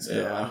amazing. So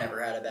Yeah. I've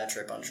never had a bad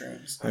trip on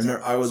shrooms.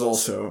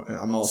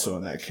 I'm also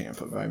in that camp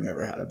of I've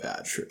never had a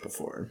bad trip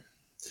before.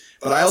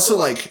 But I also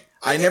like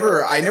I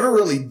never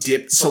really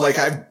dipped. So like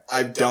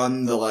I've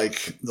done the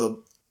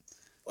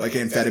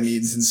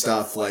amphetamines and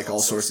stuff, like all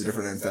sorts of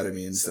different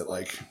amphetamines that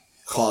like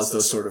cause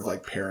those sort of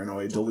like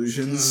paranoid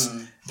delusions.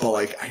 But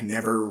like I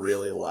never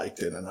really liked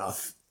it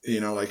enough. You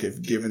know, like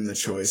if given the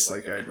choice,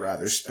 like I'd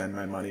rather spend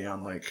my money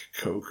on like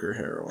coke or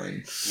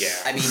heroin. Yeah.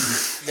 I mean,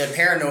 the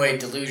paranoid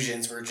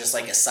delusions were just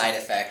like a side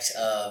effect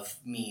of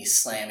me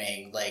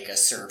slamming like a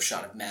syrup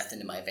shot of meth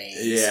into my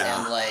veins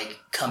and like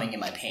coming in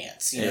my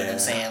pants. You know what I'm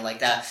saying? Like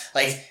that.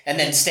 Like, and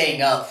then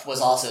staying up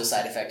was also a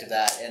side effect of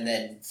that. And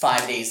then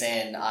 5 days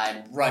in,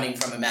 I'm running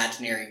from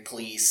imaginary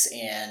police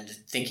and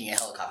thinking a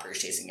helicopter is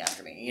chasing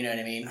after me. You know what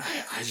I mean?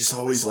 I just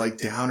always like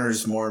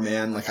downers more,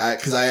 man. Like by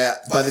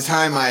the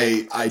time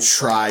I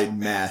tried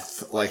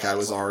meth, like I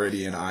was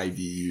already an IV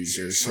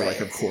user, so like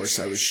of course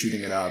I was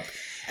shooting it up,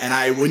 and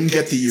I wouldn't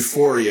get the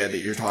euphoria that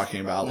you're talking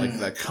about, like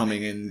the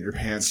coming in your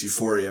pants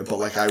euphoria, but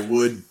like I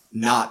would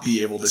not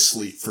be able to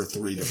sleep for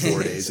 3 to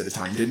 4 days at a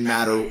time. Didn't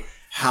matter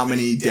how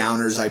many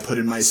downers I put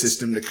in my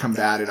system to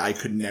combat it, I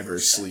could never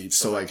sleep.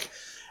 So like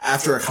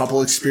after a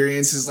couple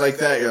experiences like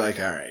that, you're like,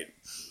 all right,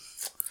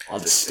 I'll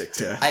just stick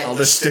to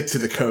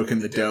the coke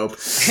and the dope.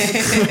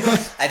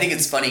 I think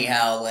it's funny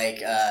how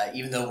like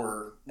even though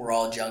we're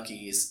all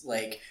junkies,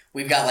 like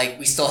we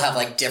still have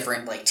like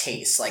different like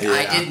tastes. Like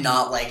I did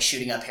not like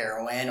shooting up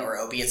heroin or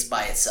opiates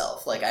by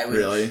itself. Like I would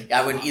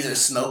either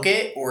smoke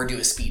it or do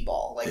a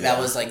speedball. Like that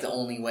was like the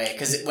only way.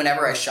 Because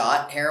whenever I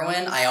shot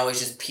heroin, I always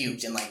just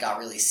puked and like got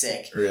really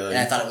sick. Really? And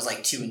I thought it was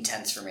like too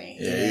intense for me.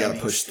 Yeah, you gotta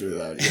push through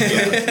that. You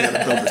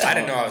gotta build the I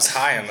didn't know I was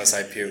high unless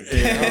I puked.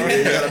 Yeah,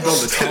 you gotta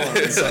build the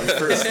tolerance like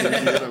first. You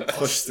gotta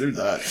push through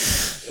that.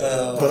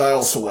 But I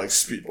also like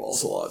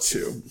speedballs a lot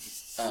too.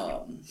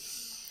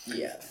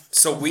 Yeah.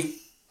 So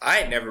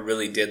I never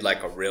really did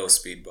like a real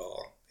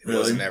speedball. It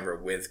wasn't ever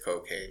with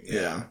cocaine.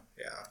 Yeah.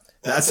 Yeah.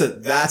 That's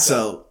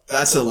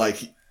a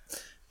like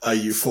a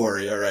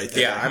euphoria right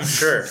there. Yeah, I'm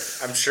sure.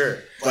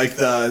 Like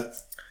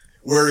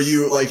where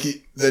you like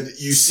that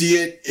you see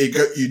it,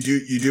 you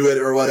do it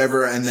or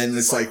whatever, and then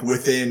it's like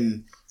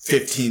within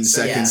 15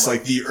 seconds,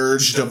 like the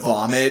urge to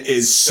vomit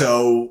is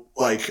so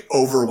like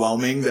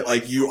overwhelming that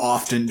like you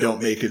often don't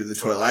make it to the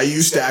toilet. I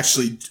used to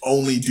actually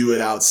only do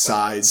it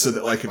outside so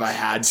that like if I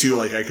had to,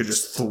 like I could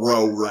just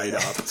throw right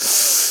up.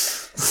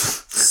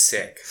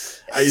 Sick.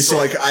 I used to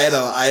like I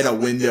had a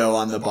window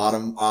on the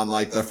bottom on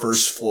like the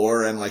first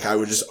floor, and like I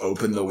would just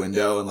open the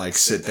window and like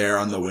sit there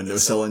on the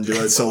windowsill and do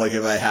it. So like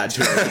if I had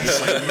to, I could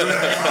just like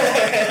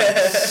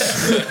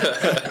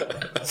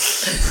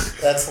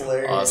That's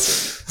hilarious.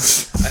 Awesome.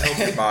 I hope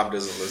your mom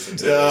doesn't listen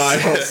to this. I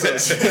hope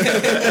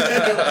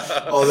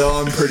so.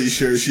 Although I'm pretty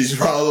sure she's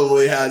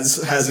probably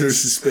has her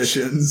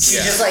suspicions.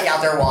 She's just like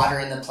out there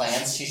watering the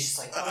plants. She's just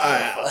like,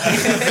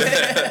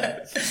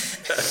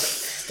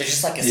 there's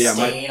just like a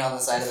stain on the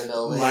side of the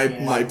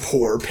building. My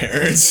poor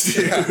parents,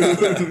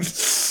 dude.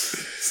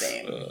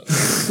 Same.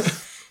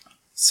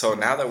 So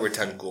now that we're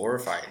done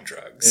glorifying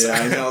drugs. Yeah,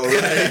 I know,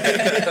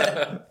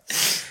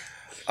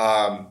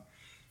 right?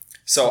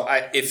 So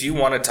if you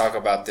want to talk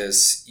about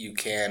this, you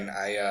can.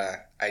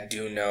 I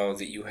do know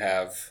that you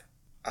have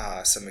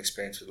some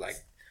experience with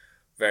like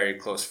very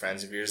close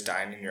friends of yours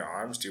dying in your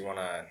arms. Do you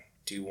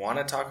want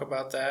to talk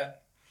about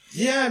that?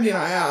 Yeah, I mean,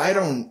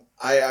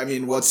 I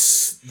mean,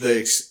 what's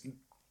the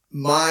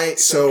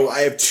so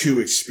I have 2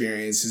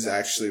 experiences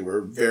actually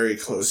where very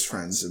close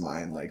friends of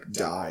mine like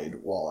died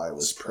while I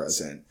was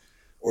present,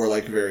 or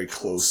like very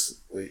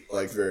closely,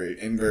 like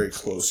in very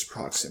close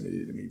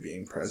proximity to me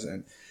being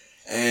present.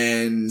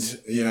 And,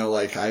 you know,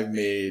 like I've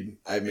made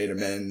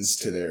amends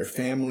to their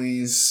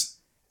families,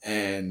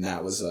 and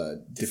that was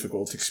a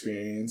difficult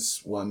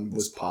experience. One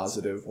was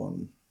positive,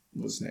 one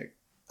was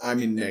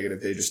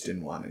negative. They just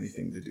didn't want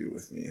anything to do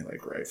with me,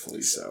 like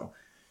rightfully so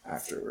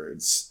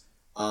afterwards.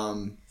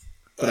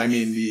 But I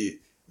mean,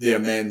 the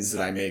amends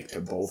that I make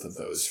to both of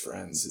those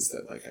friends is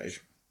that like I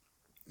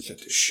get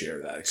to share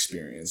that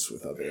experience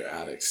with other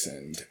addicts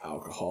and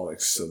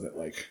alcoholics so that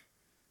like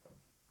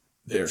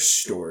their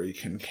story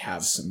can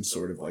have some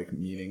sort of like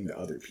meaning to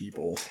other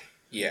people.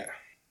 Yeah.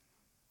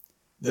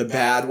 The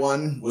bad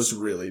one was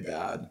really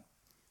bad.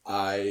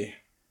 I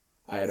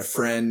had a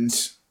friend,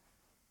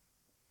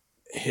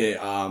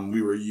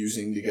 we were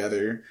using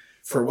together.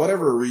 For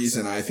whatever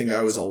reason, I think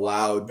I was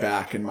allowed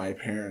back in my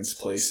parents'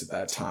 place at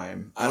that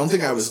time. I don't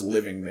think I was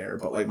living there,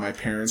 but like my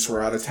parents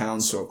were out of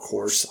town, so of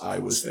course I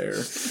was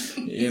there,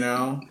 you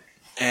know?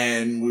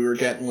 And we were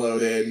getting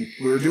loaded.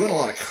 We were doing a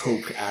lot of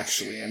coke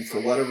actually, and for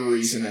whatever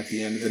reason at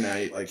the end of the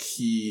night, like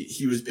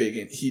he was big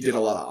and he did a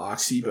lot of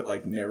oxy, but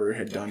like never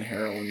had done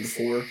heroin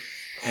before.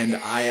 And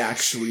I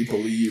actually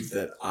believe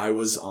that I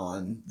was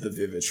on the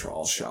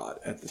Vivitrol shot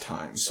at the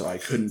time, so I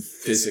couldn't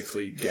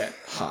physically get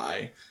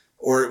high.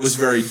 Or it was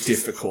very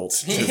difficult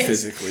to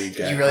physically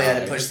get You really high.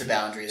 had to push the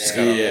boundary Just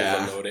there. gotta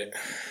Yeah. overload it.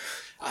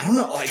 I don't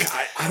know, like,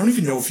 I don't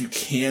even know if you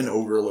can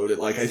overload it.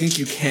 Like, I think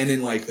you can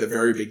in, like, the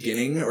very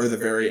beginning or the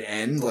very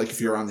end, like,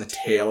 if you're on the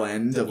tail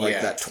end of,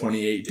 like, that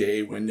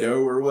 28-day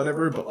window or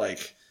whatever, but,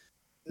 like,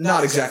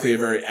 not exactly a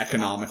very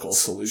economical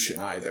solution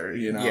either,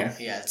 you know?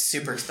 Yeah, it's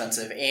super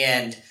expensive,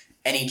 and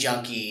any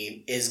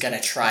junkie is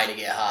gonna try to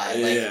get high.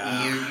 Like,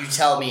 Yeah. you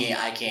tell me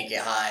I can't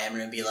get high, I'm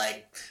gonna be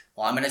like,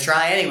 well, I'm gonna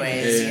try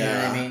anyways, you know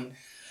what I mean?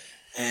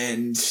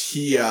 And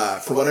he,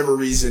 for whatever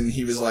reason,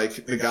 he was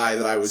like, the guy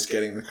that I was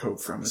getting the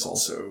coke from is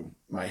also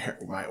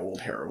my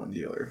old heroin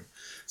dealer.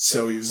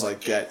 So he was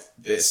like, get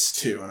this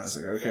too. And I was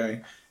like,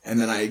 okay. And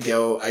then I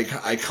go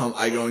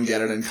and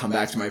get it and come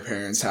back to my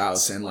parents'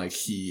 house, and like,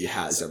 he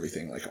has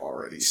everything like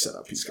already set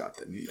up. He's got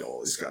the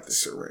needle, he's got the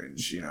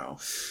syringe, you know.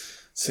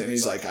 So and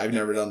he's like, I've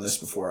never done this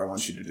before. I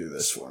want you to do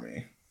this for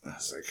me. I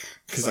was like,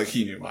 because like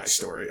he knew my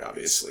story,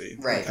 obviously.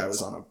 Right. Like I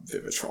was on a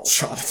Vivitrol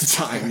shot at the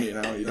time, you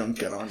know. You don't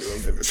get onto a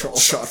Vivitrol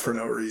shot for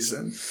no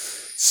reason.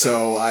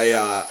 So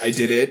I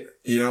did it.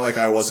 You know, like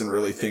I wasn't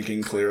really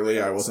thinking clearly.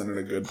 I wasn't in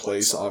a good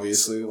place,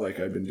 obviously. Like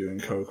I'd been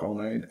doing coke all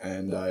night,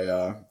 and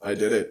I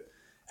did it.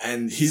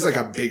 And he's like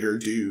a bigger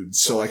dude,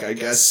 so like I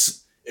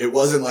guess it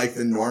wasn't like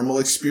the normal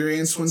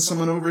experience when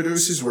someone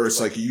overdoses, where it's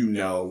like, you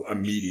know,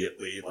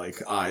 immediately, like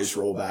eyes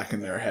roll back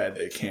in their head,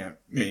 they can't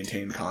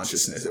maintain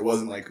consciousness. It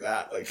wasn't like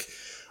that. Like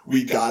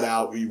we got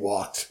out, we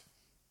walked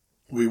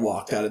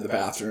out of the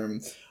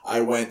bathroom.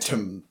 I went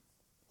to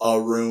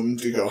a room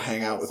to go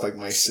hang out with like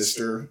my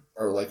sister,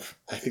 or like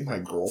I think my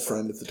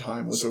girlfriend at the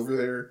time was over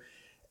there.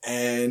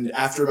 And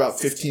after about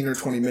 15 or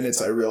 20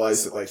 minutes, I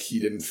realized that, like, he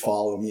didn't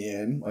follow me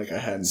in. Like, I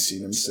hadn't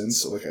seen him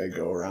since. So, like, I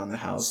go around the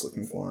house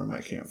looking for him. I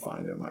can't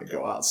find him. I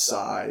go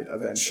outside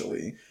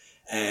eventually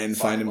and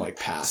find him, like,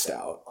 passed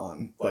out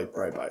on, like,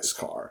 right by his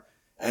car.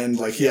 And,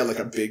 like, he had, like,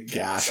 a big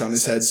gash on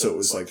his head. So it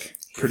was, like,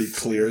 pretty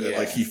clear that,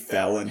 like, he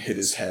fell and hit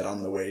his head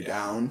on the way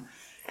down.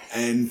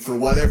 And for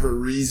whatever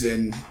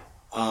reason,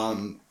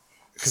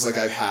 because, like,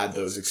 I've had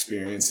those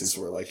experiences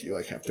where, like, you,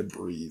 like, have to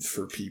breathe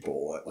for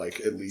people.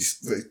 Like, at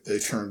least they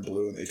turn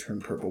blue and they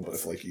turn purple, but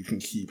if, like, you can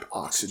keep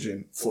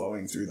oxygen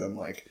flowing through them,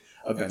 like,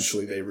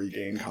 eventually they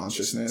regain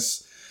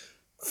consciousness.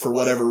 For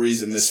whatever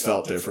reason, this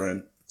felt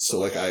different. So,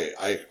 like,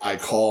 I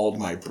called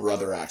my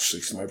brother, actually,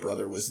 because my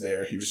brother was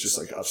there. He was just,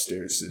 like,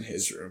 upstairs in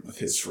his room with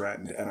his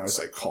friend, and I was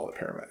like, call the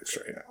paramedics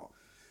right now.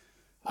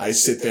 I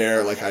sit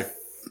there, like,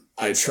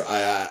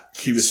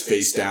 he was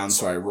face down,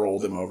 so I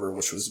rolled him over,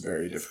 which was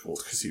very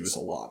difficult because he was a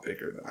lot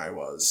bigger than I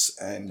was,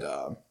 and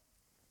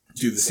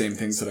do the same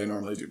things that I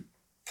normally do.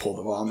 Pull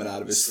the vomit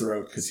out of his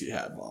throat because he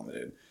had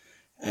vomited,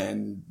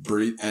 and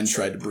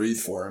tried to breathe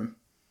for him.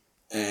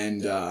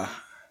 And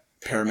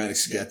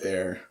paramedics get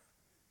there,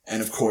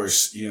 and of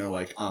course, you know,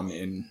 like I'm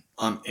in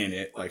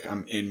it, like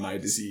I'm in my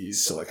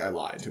disease, so like I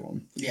lied to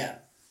him. Yeah.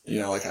 You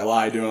know, like I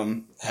lied to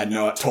him,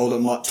 told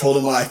him what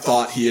I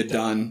thought he had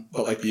done,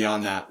 but like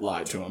beyond that,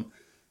 lied to him.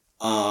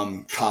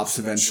 Cops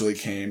eventually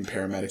came,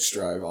 paramedics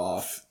drive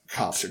off,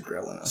 cops are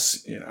grilling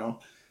us, you know,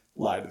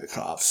 lied to the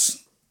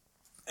cops.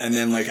 And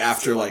then like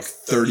after like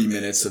 30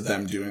 minutes of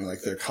them doing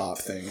like their cop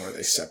thing where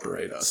they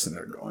separate us and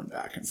they're going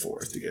back and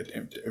forth to get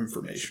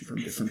information from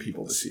different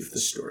people to see if the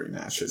story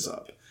matches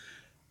up.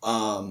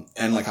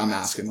 And like I'm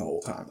asking the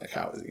whole time, like,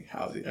 how is he?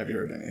 Have you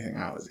heard anything?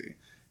 How is he?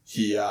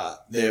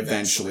 They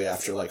eventually,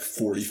 after like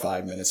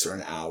 45 minutes or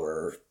an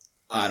hour,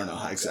 I don't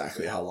know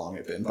exactly how long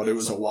it'd been, but it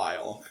was a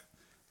while.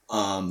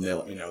 They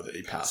let me know that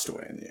he passed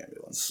away in the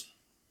ambulance.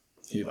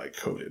 He like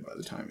coded by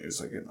the time he was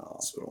like in the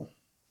hospital.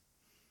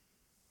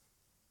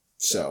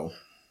 So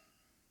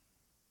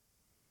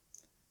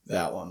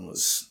that one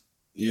was,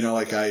 you know,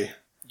 like I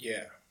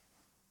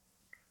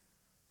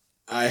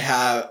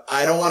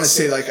don't want to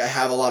say like I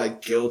have a lot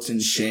of guilt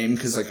and shame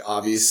because like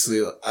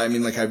obviously, I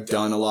mean like I've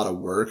done a lot of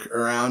work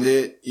around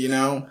it, you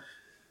know,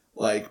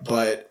 like,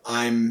 but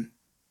I'm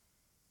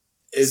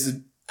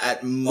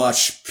at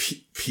much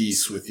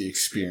peace with the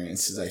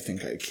experiences I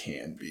think I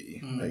can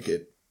be. Like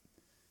it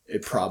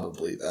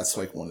probably, that's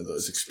like one of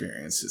those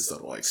experiences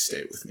that'll like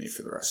stay with me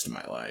for the rest of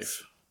my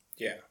life.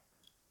 Yeah.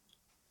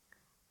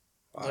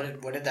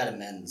 What did that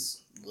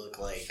amends look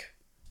like?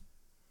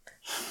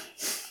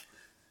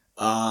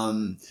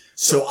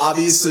 So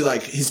obviously,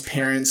 like, his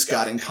parents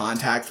got in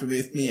contact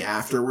with me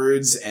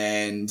afterwards,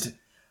 and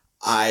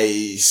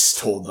I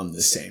told them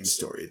the same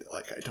story that,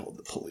 like, I told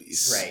the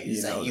police. Right,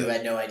 you know, you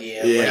had no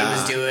idea what he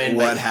was doing.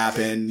 What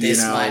happened, this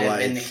you know, might have like,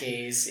 been the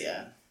case,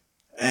 yeah.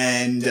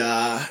 And,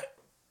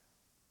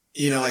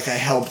 you know, like, I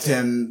helped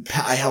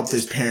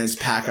his parents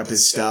pack up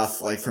his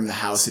stuff, like, from the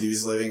house that he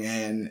was living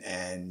in,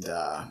 and,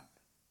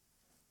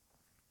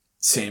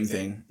 same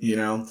thing, you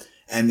know?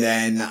 And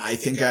then I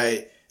think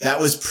that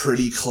was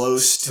pretty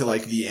close to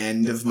like the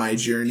end of my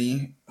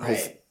journey.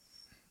 Right.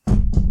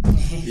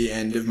 The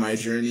end of my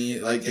journey,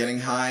 like getting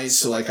high.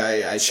 So like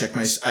I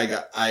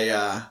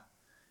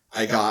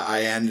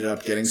I ended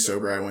up getting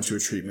sober. I went to a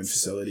treatment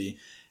facility,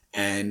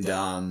 and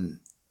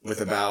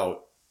with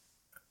about,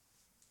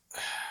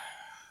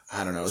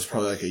 I don't know, it was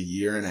probably like a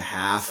year and a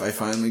half, I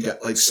finally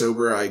got like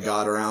sober. I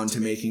got around to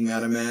making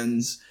that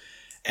amends,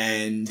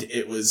 and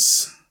it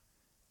was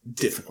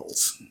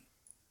difficult.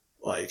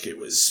 Like, it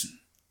was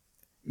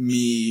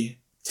me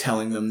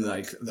telling them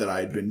like that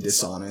I'd been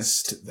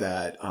dishonest,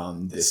 that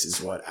this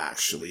is what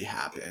actually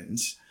happened,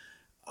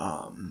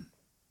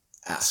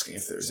 asking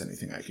if there's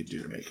anything I could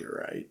do to make it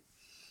right.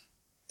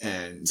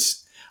 And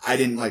I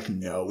didn't like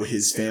know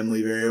his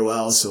family very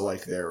well, so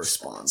like their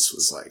response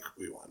was like,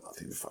 we want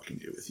nothing to fucking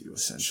do with you,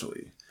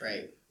 essentially.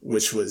 Right.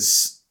 Which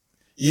was,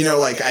 you know,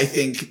 like, I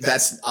think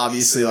that's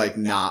obviously like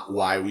not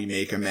why we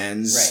make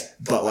amends, right.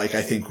 But like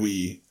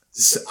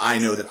I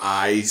know that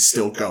I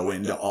still go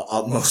into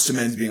most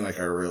amends being like,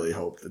 I really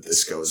hope that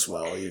this goes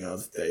well, you know,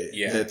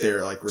 that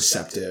they're like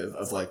receptive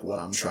of like what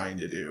I'm trying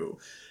to do.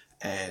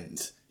 And,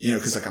 you know,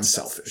 cause like I'm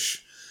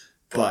selfish,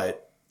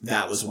 but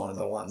that was one of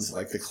the ones,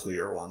 like the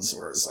clear ones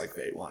where it's like,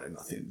 they wanted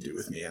nothing to do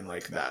with me. And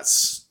like,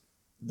 that's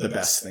the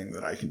best thing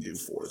that I can do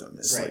for them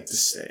is like to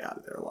stay out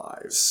of their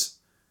lives.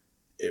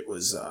 It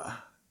was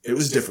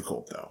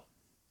difficult though.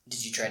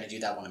 Did you try to do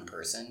that one in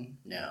person?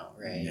 No,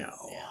 right? No.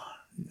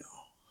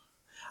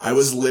 I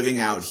was living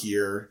out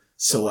here,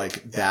 so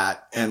like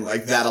that, and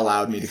like that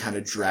allowed me to kind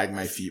of drag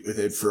my feet with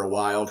it for a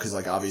while, because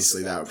like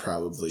obviously that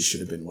probably should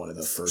have been one of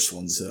the first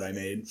ones that I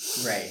made.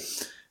 Right.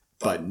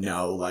 But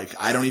no, like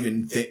I don't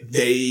even think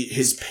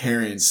his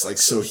parents, like,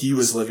 so he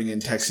was living in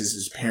Texas.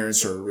 His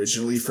parents are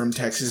originally from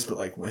Texas, but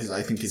like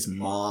I think his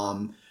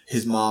mom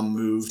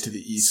moved to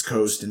the East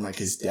Coast, and like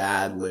his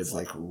dad lived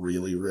like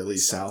really, really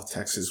South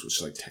Texas,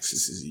 which like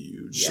Texas is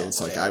huge. So it's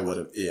like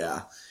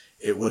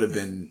it would have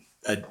been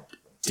a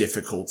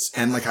difficult,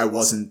 and like I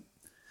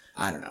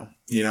don't know,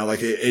 you know,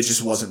 like it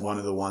just wasn't one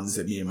of the ones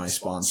that me and my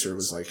sponsor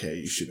was like, hey,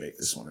 you should make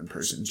this one in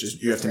person.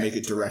 Just, you have to make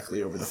it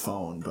directly over the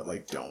phone, but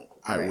like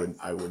I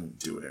wouldn't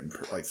do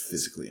it like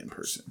physically in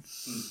person.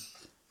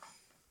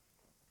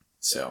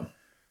 So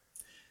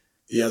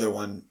the other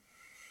one,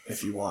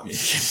 if you want me to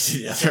get to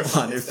the other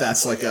one, if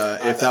that's like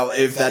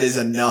if that is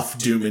enough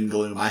doom and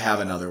gloom, I have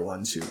another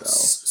one too though.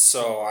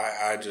 So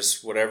I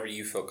just, whatever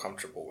you feel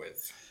comfortable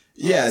with.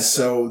 Yeah,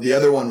 so the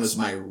other one was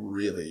my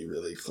really,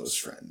 really close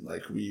friend.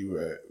 Like we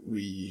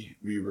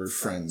were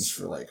friends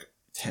for like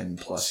 10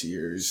 plus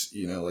years,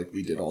 you know, like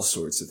we did all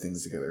sorts of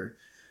things together.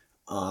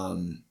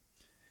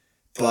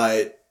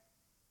 But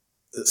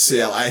so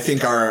yeah, I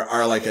think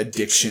our like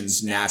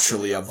addictions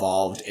naturally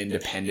evolved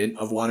independent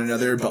of one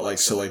another, but like,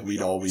 so like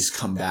we'd always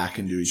come back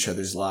into each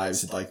other's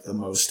lives at like the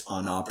most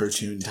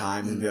unopportune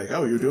time and be like,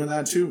 oh, you're doing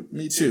that too?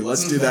 Me too.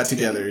 Let's do that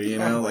together. You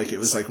know, like it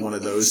was like one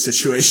of those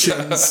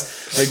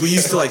situations. Like we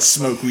used to like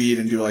smoke weed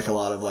and do like a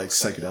lot of like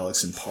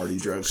psychedelics and party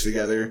drugs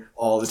together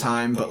all the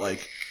time. But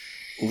like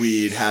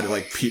we'd had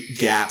like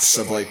gaps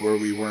of like where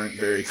we weren't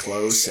very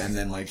close, and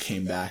then like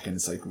came back, and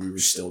it's like we were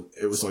still,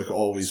 it was like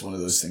always one of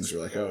those things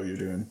where like, oh, you're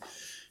doing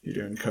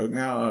coke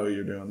now? Oh,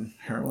 you're doing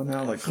heroin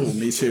now? Like, cool,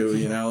 me too,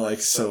 you know?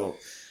 Like, so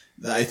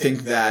I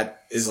think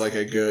that is like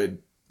a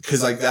good,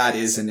 cause like that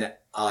is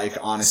like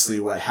honestly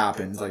what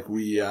happened. Like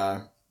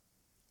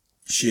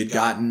she had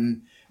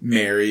gotten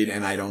married,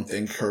 and I don't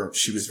think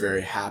she was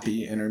very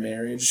happy in her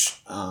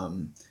marriage.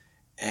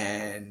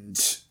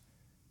 And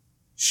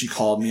she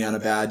called me on a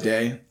bad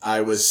day.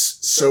 I was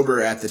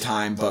sober at the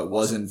time, but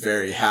wasn't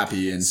very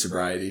happy in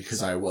sobriety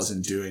because I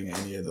wasn't doing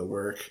any of the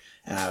work.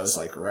 And I was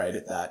like right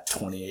at that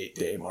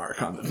 28-day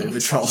mark on the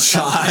Vivitrol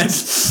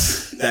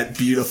shot. That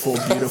beautiful,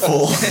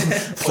 beautiful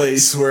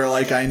place where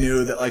like I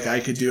knew that like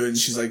I could do it. And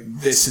she's like,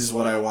 this is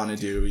what I want to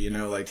do. You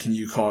know, like, can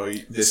you call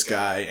this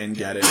guy and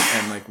get it?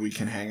 And like, we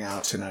can hang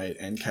out tonight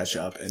and catch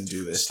up and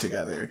do this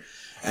together.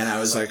 And I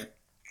was like,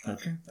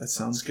 okay, that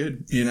sounds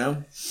good, you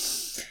know?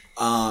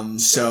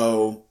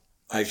 So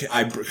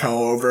I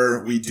go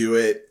over, we do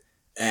it,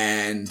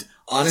 and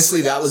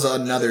honestly, that was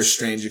another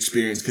strange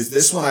experience, because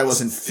this one I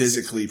wasn't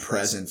physically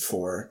present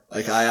for.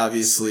 Like, I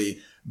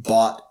obviously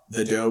bought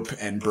the dope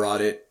and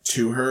brought it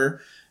to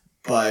her,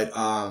 but,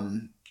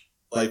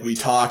 like, we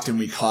talked and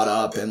we caught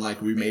up, and,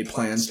 like, we made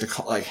plans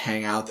to, like,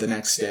 hang out the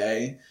next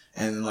day,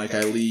 and, like,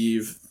 I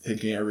leave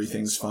thinking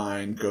everything's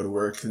fine, go to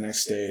work the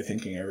next day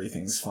thinking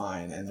everything's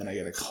fine, and then I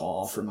get a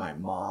call from my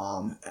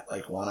mom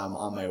like when I'm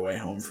on my way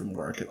home from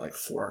work at like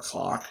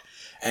 4:00,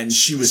 and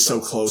she was so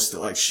close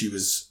that like she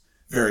was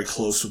very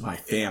close with my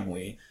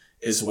family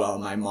as well.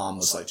 My mom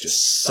was like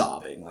just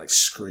sobbing, like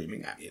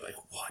screaming at me, like,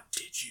 what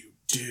did you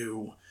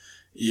do?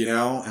 You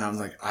know? And I'm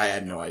like, I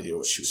had no idea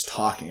what she was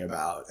talking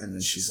about. And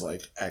then she's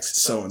like,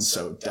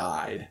 so-and-so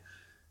died.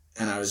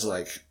 And I was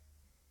like,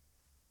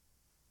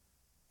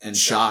 in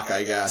shock,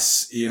 I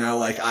guess, you know,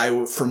 like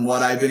from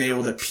what I've been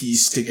able to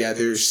piece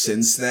together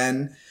since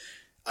then,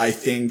 I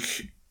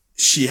think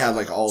she had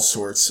like all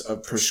sorts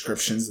of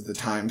prescriptions at the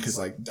time, because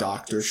like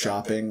doctor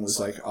shopping was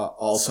like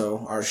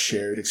also our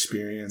shared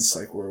experience,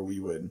 like where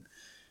we would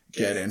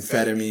get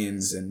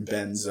amphetamines and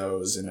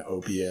benzos and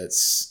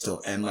opiates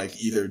and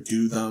like either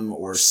do them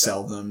or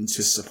sell them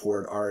to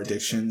support our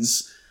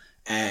addictions.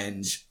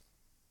 And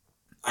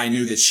I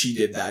knew that she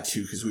did that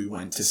too because we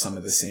went to some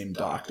of the same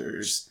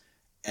doctors.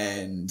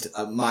 And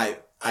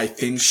I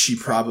think she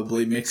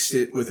probably mixed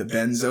it with a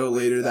benzo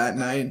later that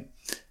night.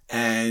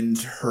 And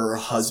her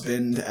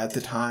husband at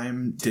the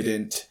time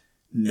didn't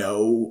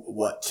know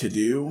what to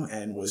do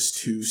and was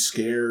too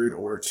scared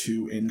or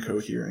too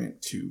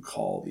incoherent to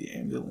call the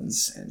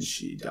ambulance, and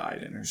she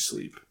died in her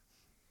sleep,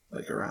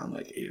 like around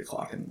like 8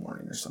 o'clock in the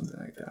morning or something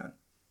like that.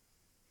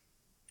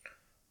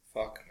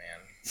 Fuck,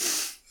 man.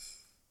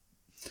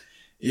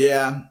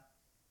 Yeah.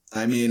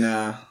 I mean,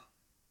 I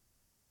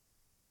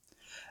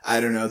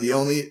don't know.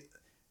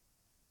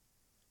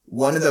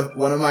 One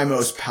of my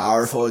most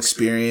powerful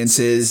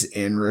experiences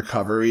in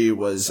recovery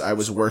was I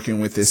was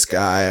working with this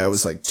guy. I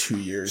was like 2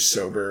 years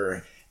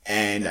sober,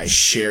 and I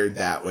shared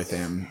that with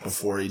him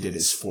before he did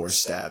his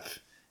 4-step.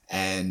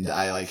 And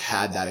I like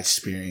had that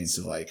experience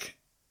of like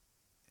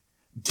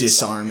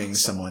disarming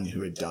someone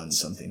who had done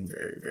something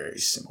very, very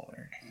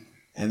similar.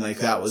 And like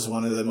that was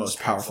one of the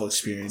most powerful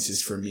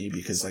experiences for me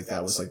because like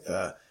that was like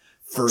the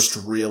first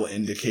real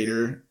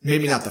indicator,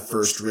 maybe not the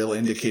first real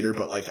indicator,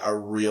 but like a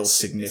real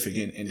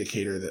significant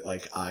indicator that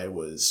like I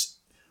was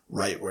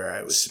right where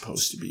I was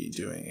supposed to be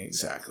doing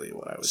exactly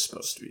what I was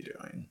supposed to be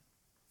doing.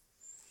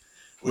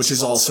 Which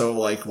is also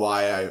like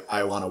why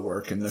I want to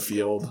work in the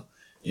field.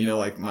 You know,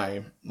 like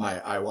I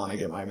want to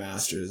get my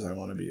master's. I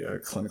want to be a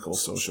clinical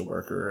social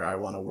worker. I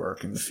want to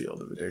work in the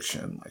field of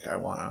addiction. Like I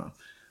want to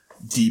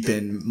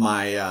deepen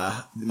my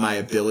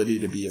ability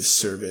to be of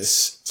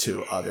service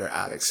to other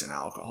addicts and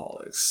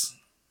alcoholics.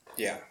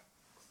 Yeah.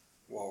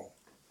 Well,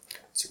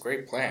 it's a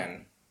great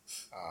plan.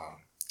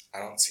 I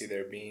don't see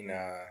there being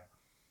a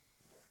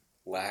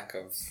lack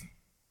of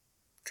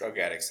drug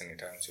addicts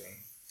anytime soon.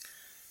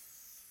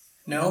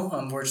 No,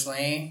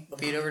 unfortunately,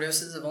 opiate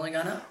overdoses have only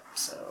gone up.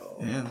 So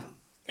Yeah.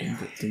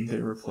 Didn't they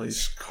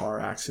replace car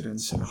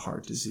accidents and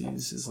heart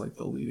disease as like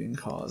the leading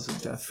cause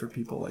of death for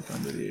people like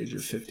under the age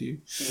of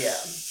 50? Yeah.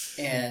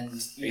 And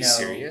Are you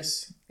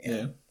serious?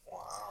 Yeah.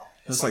 Wow.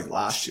 It was like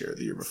last year, or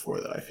the year before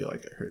that. I feel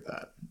like I heard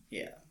that.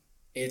 Yeah.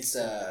 It's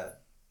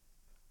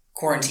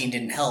quarantine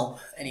didn't help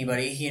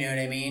anybody, you know what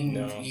I mean?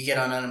 No. You get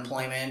on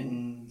unemployment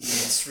and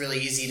it's really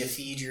easy to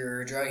feed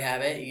your drug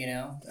habit, you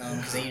know,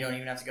 because then you don't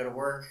even have to go to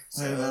work.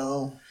 So. I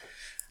know.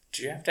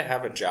 Do you have to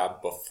have a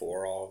job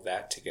before all of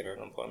that to get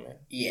unemployment?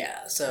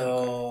 Yeah,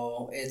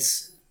 so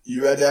it's...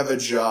 You had to have a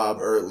job,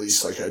 or at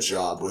least like a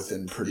job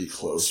within pretty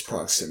close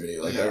proximity.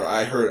 Like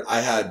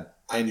Yeah.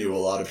 I knew a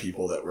lot of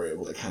people that were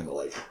able to kind of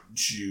like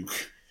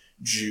juke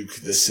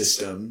the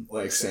system,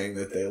 like saying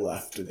that they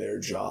left their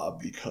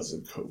job because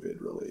of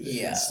COVID-related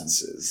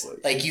instances.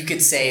 Like you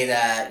could say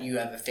that you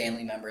have a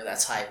family member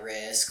that's high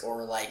risk,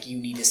 or like you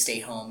need to stay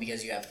home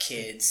because you have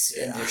kids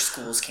and their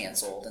school's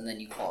canceled, and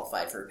then you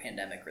qualified for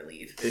pandemic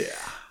relief. Yeah.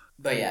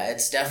 But yeah,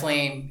 it's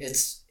definitely,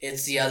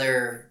 it's the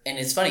other, and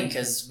it's funny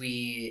because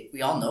we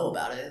all know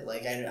about it.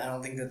 Like I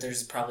don't think that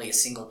there's probably a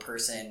single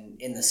person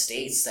in the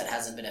States that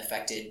hasn't been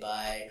affected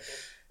by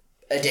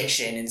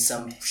addiction in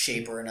some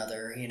shape or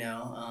another, you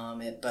know,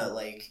 but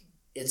like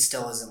it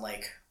still isn't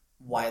like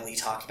widely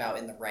talked about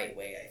in the right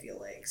way, I feel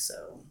like.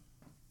 So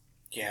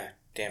Yeah,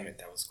 damn it,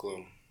 that was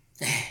gloom.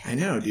 I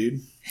know,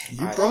 dude.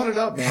 You brought it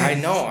up, man. I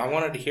know, I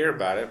wanted to hear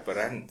about it, but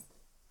I'm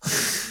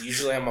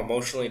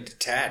emotionally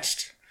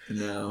detached.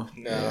 No.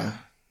 Yeah.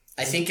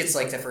 I think it's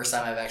like the first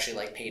time I've actually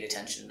like paid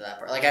attention to that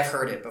part. Like I've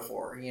heard it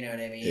before, you know what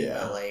I mean?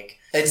 Yeah. But like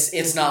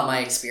it's not my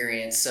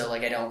experience, so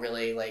like I don't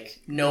really like,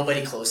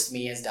 nobody close to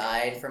me has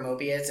died from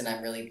opiates, and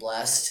I'm really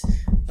blessed.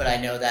 But I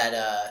know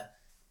that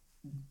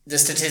the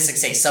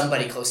statistics say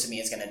somebody close to me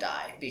is gonna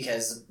die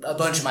because a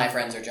bunch of my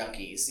friends are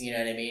junkies, you know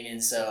what I mean?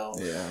 And so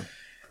Yeah.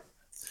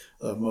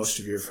 Most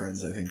of your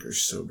friends, I think, are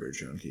sober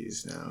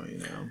junkies now, you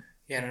know?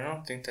 Yeah, and I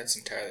don't think that's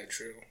entirely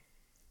true.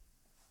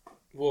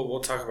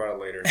 We'll talk about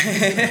it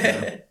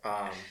later.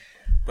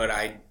 But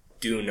I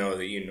do know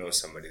that you know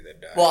somebody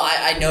that died. Well,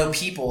 I know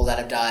people that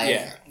have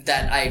died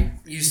that I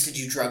used to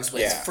do drugs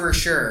with, for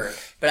sure.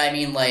 But I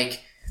mean,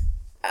 like,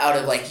 out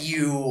of, like,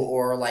 you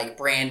or, like,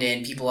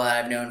 Brandon, people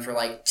that I've known for,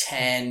 like,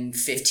 10,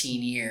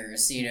 15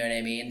 years, you know what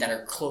I mean, that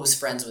are close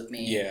friends with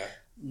me. Yeah.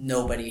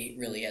 Nobody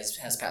really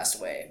has passed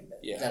away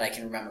that I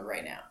can remember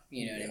right now.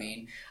 You know what I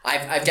mean?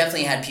 I've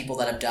definitely had people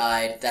that have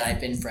died that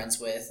I've been friends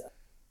with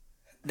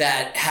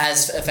that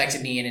has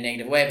affected me in a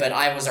negative way, but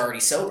I was already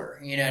sober.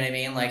 You know what I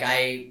mean? Like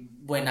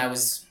when I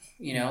was,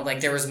 you know,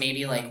 like there was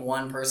maybe like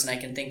one person I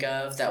can think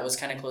of that was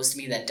kind of close to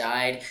me that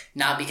died,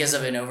 not because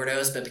of an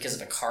overdose, but because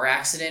of a car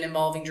accident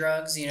involving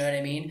drugs. You know what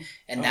I mean?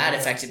 And that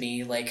affected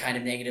me like kind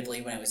of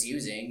negatively when I was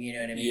using, you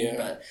know what I mean? Yeah.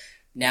 But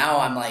now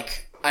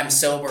I'm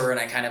sober and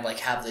I kind of like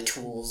have the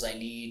tools I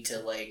need to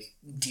like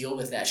deal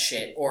with that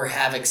shit, or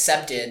have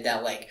accepted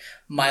that like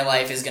my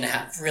life is going to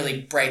have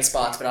really bright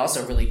spots, but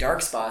also really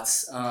dark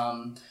spots.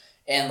 And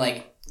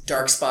like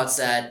dark spots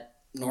that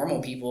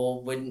normal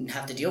people wouldn't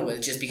have to deal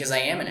with just because I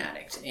am an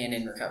addict and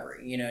in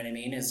recovery. You know what I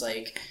mean? It's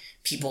like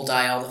people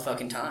die all the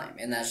fucking time,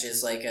 and that's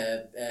just like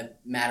a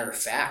matter of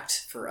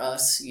fact for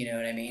us. You know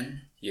what I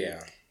mean?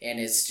 Yeah.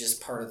 And it's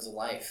just part of the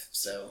life.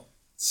 So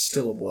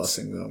still a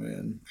blessing though,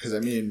 man. Because I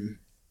mean,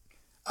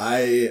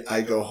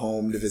 I go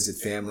home to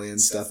visit family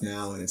and stuff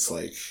now, and it's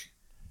like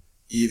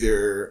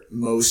either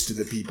most of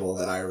the people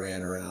that I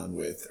ran around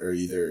with are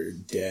either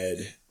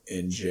dead,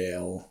 in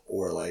jail,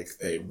 or like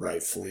they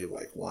rightfully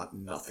like want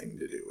nothing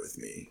to do with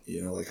me.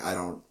 You know, like I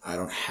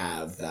don't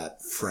have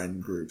that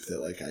friend group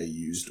that like I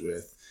used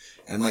with,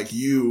 and like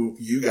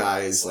you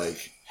guys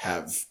like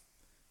have.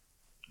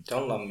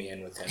 Don't lump me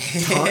in with him.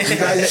 You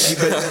guys,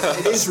 but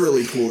it is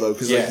really cool though,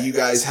 because like you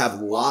guys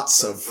have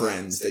lots of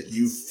friends that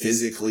you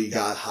physically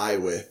got high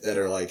with that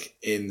are like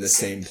in the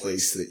same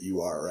place that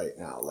you are right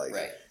now, like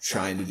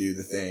trying to do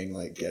the thing,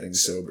 like getting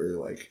sober,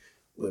 like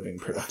living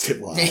productive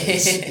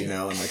lives, you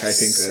know, and like I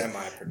think that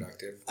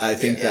semi-productive. I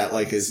think that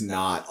like is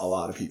not a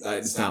lot of people.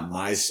 It's not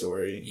my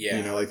story,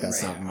 you know, like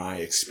that's not my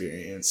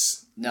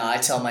experience. No, I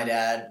tell my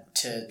dad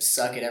to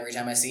suck it every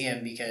time I see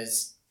him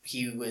because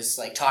he was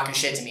like talking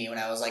shit to me when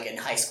I was like in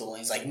high school, and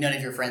he's like, none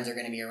of your friends are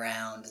going to be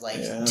around like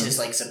to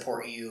like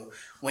support you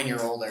when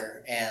you're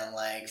older, and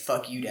like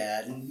fuck you,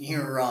 dad, and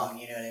you're wrong,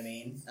 you know what I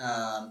mean?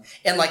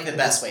 In like the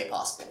best way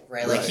possible,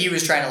 right? Like he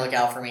was trying to look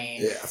out for me,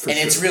 and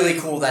it's really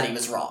cool that he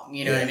was wrong,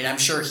 you know what I mean? I'm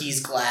sure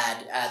he's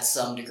glad at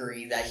some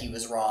degree that he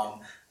was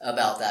wrong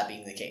about that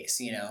being the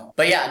case, you know.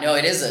 But yeah, no,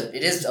 it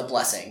is a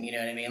blessing, you know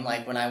what I mean?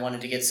 Like when I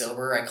wanted to get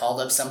sober, I called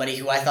up somebody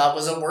who I thought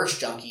was a worse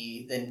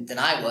junkie than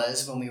I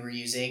was when we were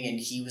using, and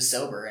he was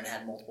sober and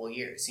had multiple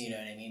years, you know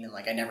what I mean? And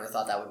like I never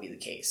thought that would be the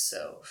case.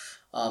 So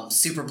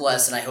super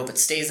blessed, and I hope it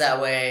stays that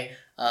way.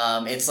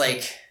 It's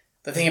like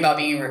the thing about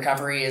being in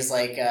recovery is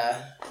like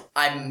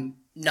I'm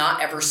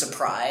not ever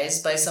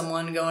surprised by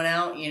someone going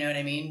out, you know what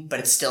I mean? But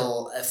it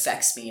still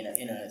affects me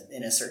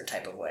in a certain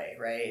type of way,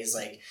 right? It's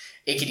like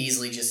it could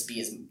easily just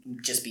be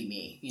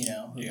me, you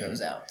know, who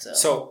goes out.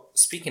 So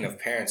speaking of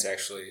parents,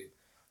 actually,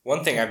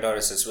 one thing I've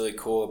noticed that's really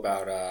cool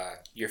about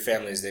your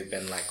family is they've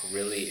been like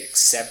really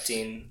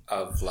accepting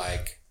of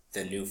like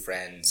the new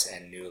friends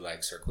and new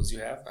like circles you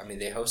have. I mean,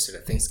 they hosted a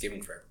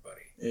Thanksgiving for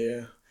everybody.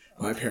 Yeah,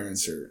 my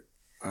parents are.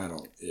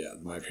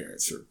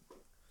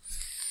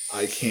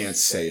 I can't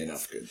say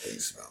enough good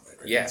things about my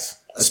parents.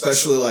 Yes.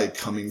 Especially like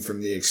coming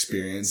from the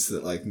experience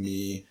that like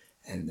me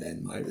and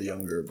then my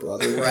younger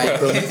brother went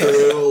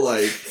through.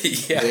 Like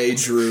they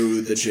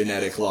drew the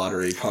genetic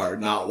lottery card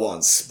not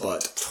once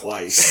but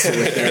twice.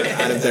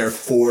 Out of their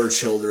 4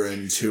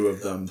 children, 2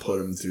 of them put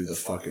them through the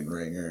fucking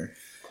ringer.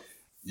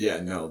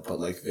 Yeah, no, but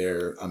like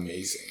they're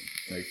amazing.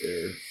 Like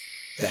they're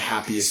the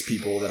happiest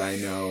people that I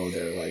know.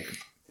 They're like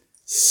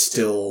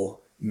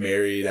still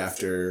married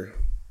after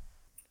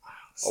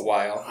a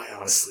while. I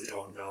honestly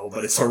don't know,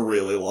 but it's a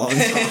really long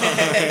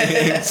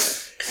time.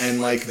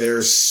 And like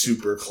they're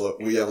super close.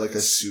 We have like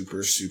a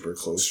super, super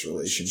close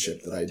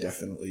relationship that I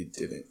definitely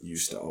didn't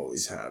used to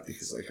always have,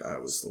 because like I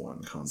was the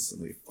one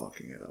constantly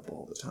fucking it up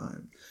all the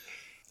time.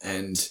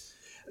 And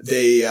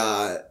they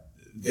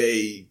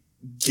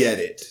get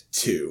it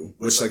too,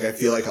 which like I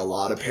feel like a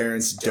lot of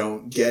parents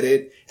don't get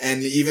it.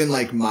 And even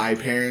like my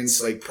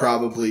parents like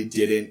probably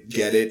didn't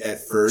get it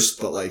at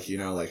first, but like, you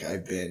know, like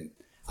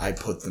I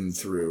put them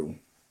through.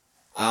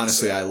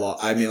 Honestly, I've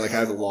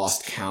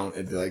lost count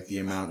of like the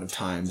amount of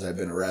times I've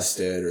been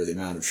arrested or the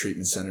amount of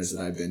treatment centers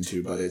that I've been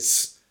to, but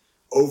it's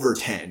over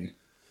 10.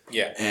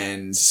 Yeah.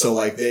 And so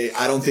like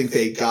I don't think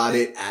they got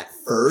it at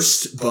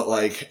first, but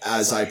like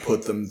as I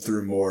put them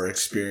through more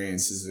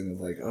experiences and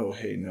like, oh,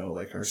 hey, no,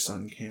 like our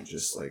son can't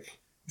just like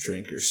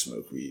drink or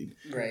smoke weed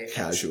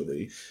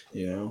casually,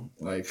 you know,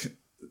 like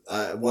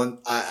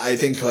I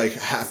think like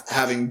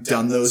having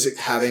those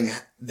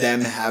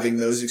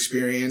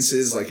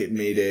experiences, like it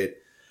made it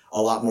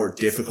a lot more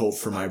difficult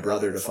for my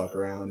brother to fuck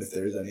around, if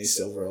there's any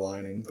silver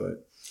lining.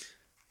 But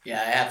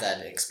yeah, I have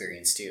that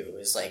experience too. It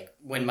was like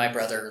when my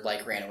brother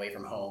like ran away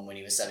from home when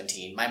he was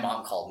 17, my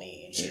mom called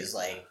me and she was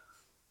like,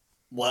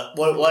 what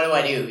do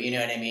I do? You know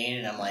what I mean?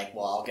 And I'm like,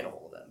 well, I'll get a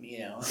hold of him, you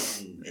know?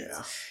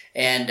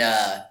 And,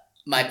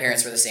 my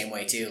parents were the same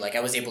way too. Like I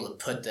was able to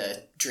put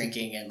the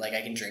drinking and like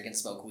I can drink and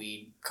smoke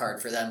weed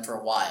card for them for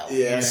a while.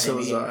 Yeah, you know so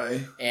was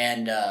I.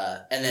 And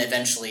then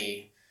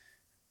eventually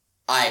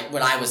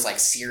when I was like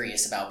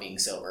serious about being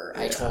sober,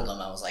 I told them,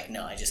 I was like,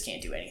 no, I just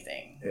can't do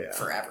anything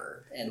forever.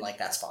 And like,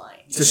 that's fine.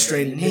 It's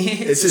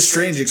a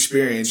strange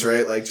experience,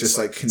 right? Like just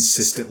like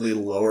consistently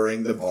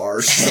lowering the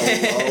bar so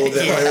low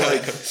that I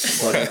like,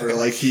 whatever,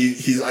 like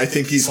I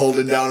think he's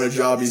holding down a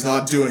job. He's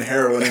not doing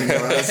heroin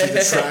anymore. I see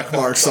the track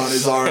marks on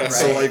his arm. Right.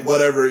 So like,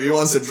 whatever, if he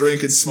wants to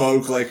drink and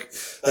smoke, like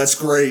that's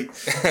great.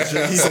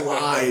 He's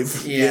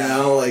alive. You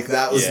know, like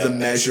that was the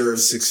measure of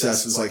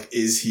success, was like,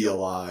 is he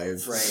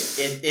alive? Right.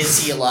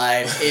 Is he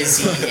alive? Is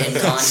he in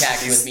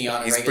contact with me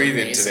on a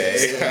regular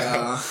basis? He's breathing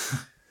today.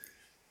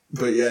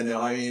 But yeah, no,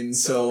 I mean,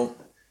 so,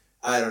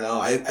 I don't know.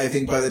 I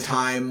think by the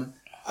time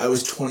I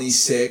was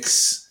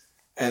 26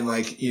 and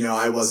like, you know,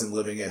 I wasn't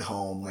living at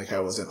home, like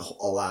I wasn't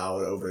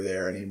allowed over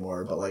there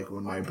anymore. But like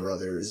when my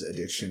brother's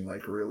addiction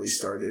like really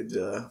started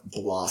to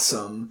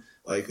blossom,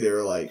 Like, they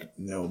were like,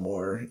 no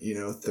more,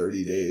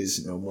 30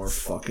 days, no more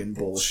fucking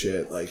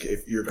bullshit. Like,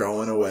 if you're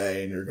going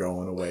away and you're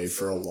going away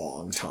for a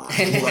long time,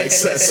 like,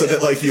 so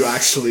that, like, you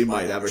actually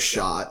might have a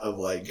shot of,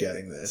 like,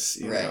 getting this,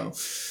 you know?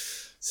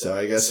 So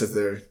I guess if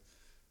they're,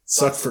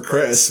 sucked for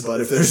Chris,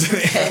 but if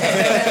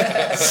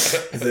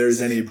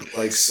there's any,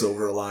 like,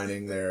 silver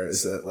lining there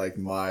is that, like,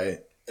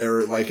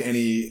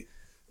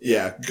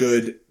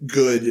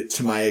 good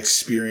to my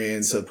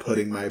experience of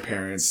putting my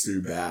parents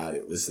through bad.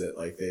 It was that,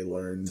 like, they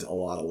learned a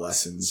lot of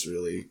lessons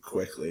really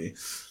quickly.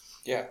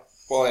 Yeah.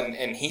 Well,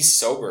 and he's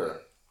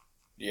sober,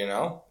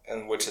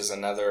 and which is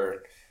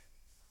another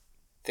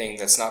thing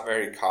that's not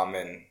very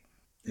common.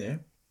 Yeah.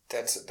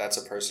 That's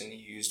a person you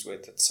used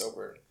with that's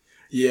sober.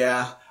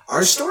 Yeah.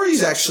 Our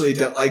stories actually,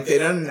 like, they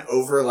didn't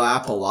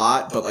overlap a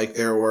lot, but, like,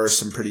 there were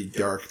some pretty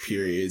dark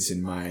periods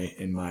in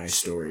my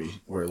story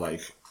where,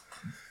 like,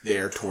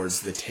 there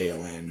towards the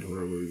tail end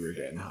where we were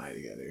getting high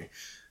together,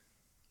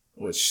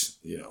 which,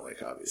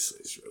 like, obviously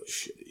is really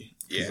shitty.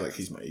 Yeah. Like,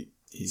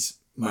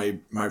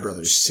 my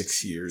brother's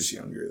 6 years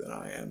younger than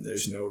I am.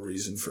 There's no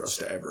reason for us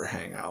to ever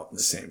hang out in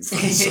the same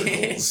friend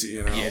circles,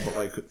 Yeah. But,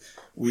 like,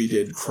 we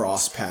did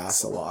cross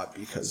paths a lot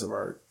because of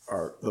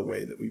the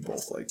way that we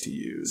both like to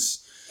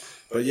use.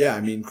 But yeah,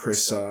 I mean,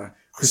 Chris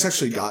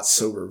actually got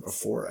sober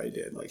before I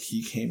did. Like,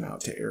 he came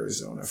out to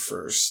Arizona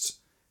first.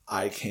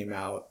 I came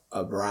out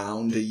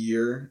around a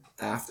year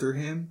after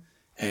him,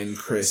 and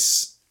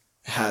Chris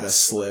had a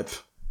slip,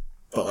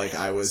 but, like,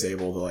 I was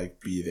able to, like,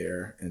 be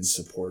there and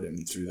support him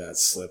through that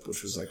slip,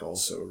 which was, like,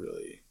 also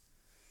really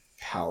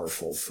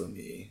powerful for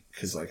me,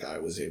 because, like, I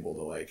was able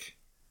to, like,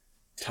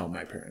 tell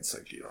my parents,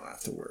 like, you don't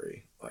have to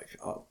worry.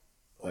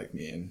 Like,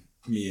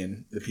 me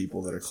and the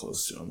people that are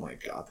close to him,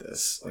 like, got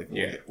this. Like,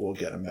 we'll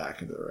get him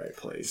back into the right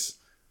place.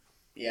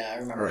 Yeah, I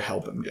remember. Or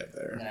help him get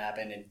there. That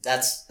happened, and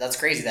that's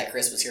crazy that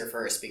Chris was here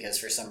first, because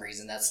for some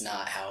reason that's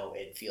not how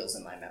it feels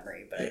in my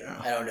memory. But yeah.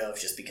 I don't know if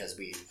it's just because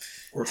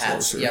we're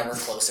closer. Yeah, we're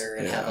closer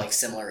and have, like,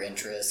 similar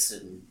interests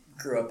and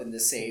grew up in the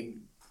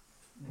same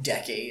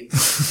decade,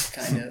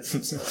 kind of.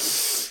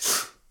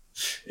 So.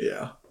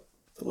 Yeah,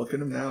 but look at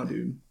him now,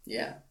 dude.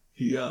 Yeah.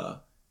 He'll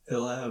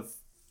have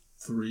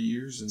 3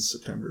 years in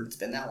September. It's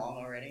been that long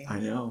already? I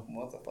know.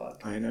 What the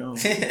fuck? I know.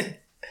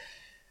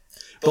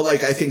 But,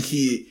 like, I think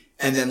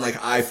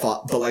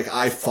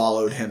I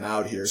followed him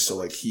out here, so,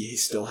 like, he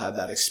still had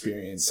that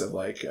experience of,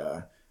 like,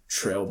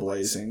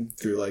 trailblazing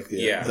through, like,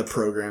 the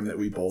program that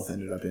we both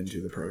ended up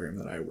into, the program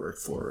that I work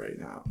for right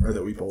now, or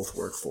that we both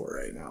work for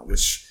right now,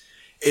 which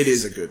it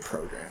is a good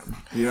program.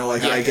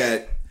 Like,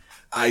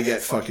 I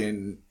get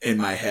fucking in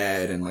my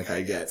head, and, like,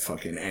 I get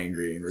fucking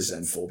angry and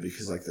resentful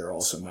because, like, they're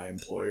also my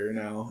employer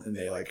now, and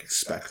they, like,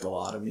 expect a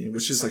lot of me,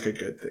 which is, like, a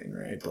good thing,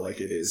 right? But, like,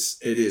 it is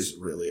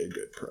really a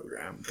good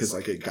program because,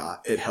 like,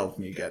 it helped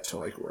me get to,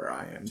 like, where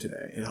I am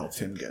today. It helped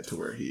him get to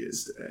where he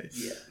is today.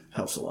 Yeah.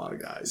 Helps a lot of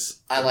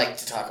guys. I like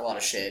to talk a lot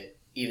of shit,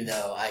 even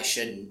though I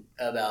shouldn't,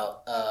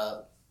 about,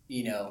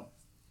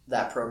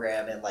 that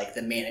program and, like,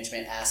 the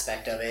management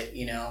aspect of it,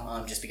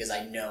 just because I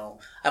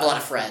have a lot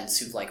of friends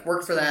who've, like,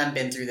 worked for them,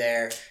 been through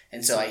there,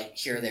 and so I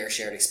hear their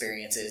shared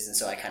experiences, and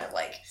so I kind of,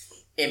 like,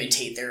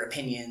 imitate their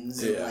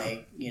opinions, and,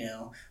 like,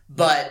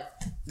 but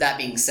that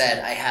being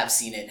said, I have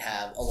seen it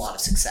have a lot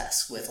of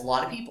success with a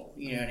lot of people,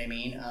 you know what I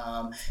mean?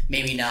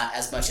 Maybe not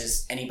as much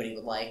as anybody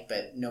would like,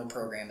 but no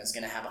program is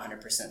going to have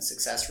 100%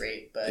 success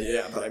rate, but...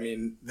 Yeah, but I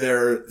mean,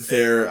 they're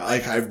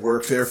like, I've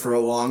worked there for a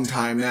long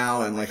time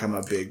now, and, like, I'm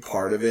a big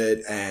part of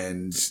it,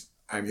 and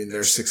I mean,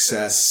 their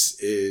success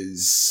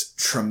is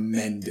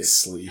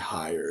tremendously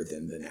higher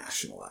than the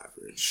national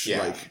average.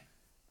 Yeah. Like,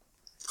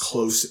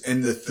 close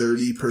in the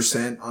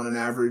 30% on an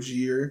average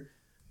year,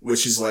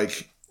 which is,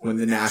 like, when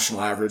the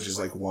national average is,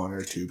 like, 1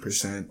 or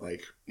 2%,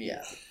 like,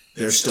 yeah,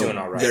 they're still doing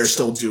all right. They're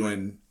still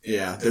doing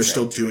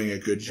a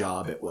good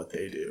job at what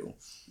they do.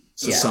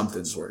 So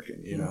something's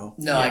working, No,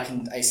 yeah.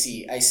 I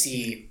see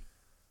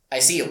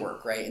it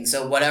work, right? And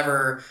so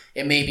whatever,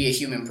 it may be a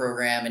human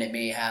program and it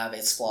may have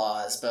its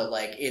flaws, but,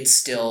 like, it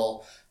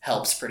still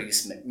helps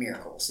produce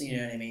miracles. You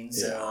know what I mean?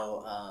 Yeah.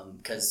 So,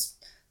 because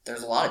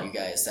there's a lot of you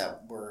guys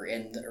that were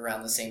in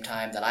around the same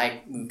time that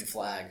I moved to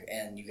Flag,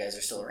 and you guys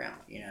are still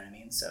around. You know what I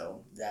mean?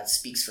 So that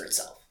speaks for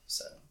itself.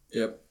 So.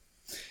 Yep.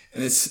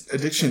 And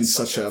addiction's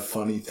such a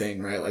funny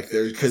thing, right? Like,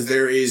 because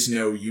there is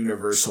no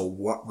universal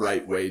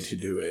right way to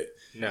do it.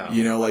 No.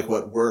 Like,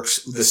 what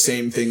works, the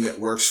same thing that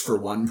works for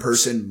one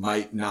person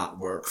might not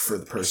work for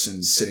the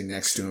person sitting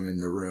next to him in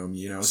the room,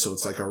 So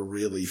it's, like, a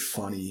really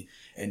funny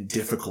and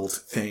difficult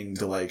thing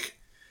to, like,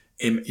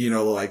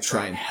 like,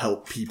 try and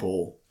help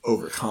people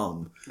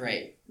overcome.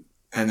 Right.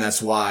 And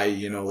that's why,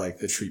 like,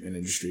 the treatment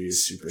industry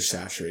is super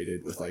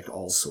saturated with, like,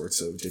 all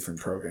sorts of different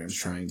programs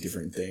trying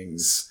different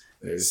things.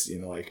 There's,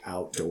 like,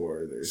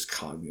 outdoor, there's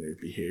cognitive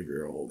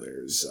behavioral,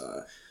 there's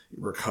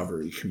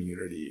recovery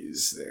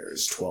communities,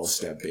 there's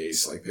 12-step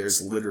base. Like,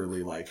 there's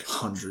literally, like,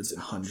 hundreds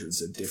and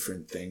hundreds of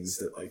different things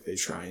that, like, they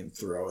try and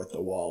throw at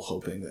the wall,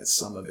 hoping that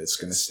some of it's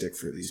going to stick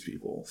for these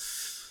people.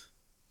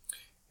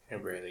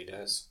 It rarely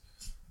does.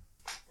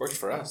 Worked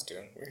for us,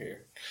 dude. We're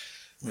here.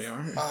 We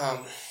are.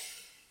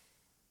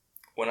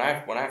 when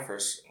I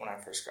first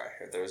got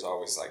here, there was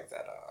always like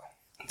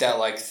that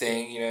like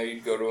thing,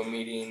 you'd go to a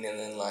meeting and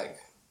then like,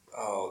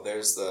 oh,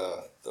 there's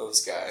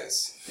those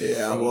guys.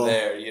 Yeah, from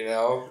there,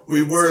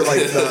 we were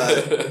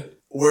like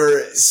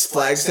where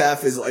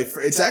Flagstaff is like,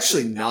 it's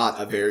actually not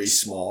a very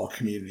small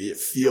community. It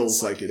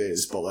feels like it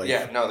is, but like,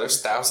 yeah, no,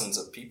 there's thousands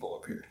of people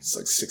up here. It's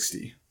like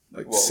 60.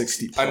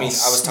 60 plus. I mean,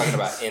 I was talking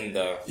about in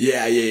the...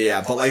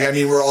 Yeah. But like, I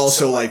mean, we're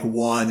also like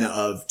one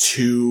of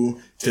 2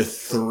 to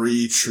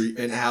 3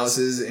 treatment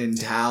houses in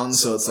town.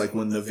 So it's like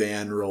when the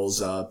van rolls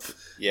up,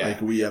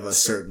 like we have a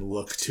certain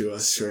look to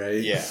us,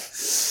 right? Yeah.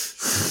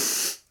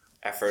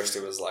 At first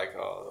it was like,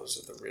 oh, those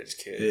are the rich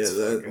kids.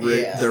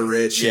 Yeah, the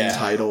rich,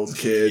 entitled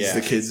kids,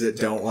 the kids that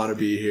don't want to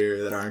be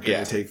here, that aren't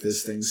going to take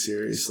this thing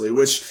seriously,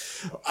 which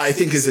I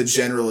think is a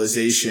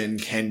generalization,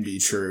 can be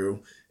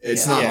true.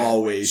 It's not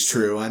always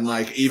true. And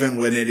like, even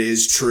when it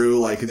is true,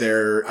 like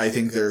I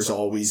think there's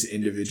always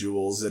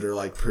individuals that are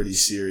like pretty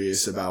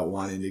serious about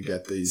wanting to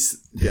get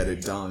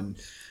it done.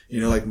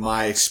 Like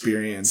my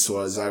experience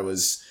was I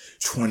was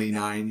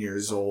 29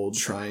 years old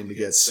trying to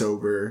get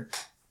sober.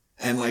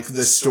 And like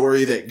the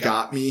story that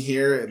got me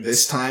here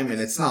this time, and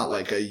it's not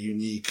like a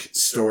unique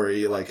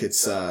story, like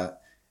it's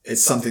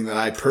something that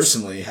I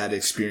personally had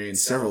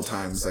experienced several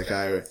times. Like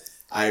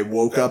I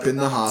woke up in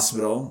the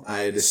hospital. I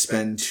had to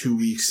spend 2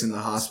 weeks in the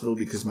hospital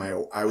because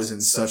I was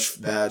in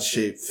such bad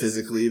shape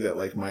physically that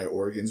like my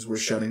organs were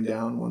shutting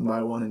down one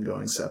by one and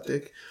going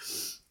septic.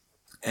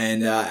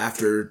 And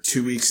after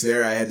 2 weeks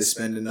there, I had to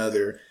spend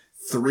another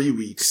 3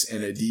 weeks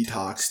in a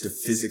detox to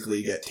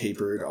physically get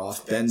tapered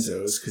off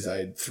benzos because I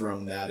had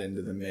thrown that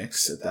into the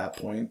mix at that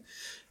point.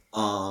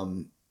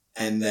 And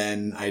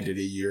then I did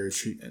a year of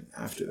treatment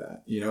after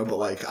that, but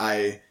like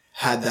I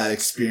had that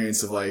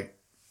experience of like,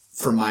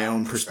 from my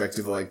own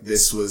perspective, like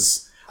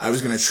I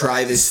was going to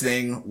try this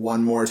thing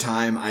one more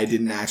time. I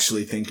didn't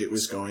actually think it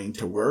was going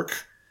to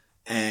work.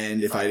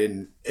 And if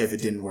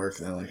it didn't work,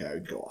 then like I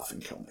would go off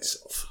and kill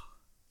myself.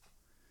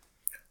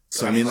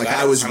 So I mean, like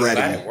I was ready.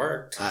 Glad it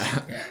worked.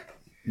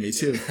 Me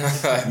too.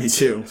 Me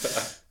too.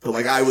 But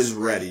like I was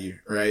ready,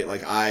 right?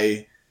 Like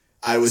I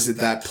was at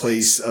that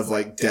place of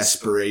like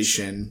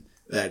desperation,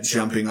 that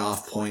jumping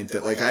off point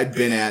that like I'd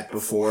been at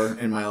before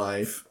in my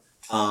life.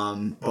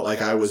 But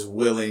like I was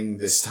willing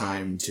this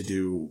time to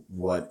do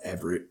what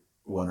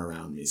everyone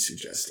around me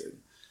suggested.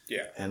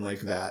 Yeah. And like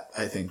that,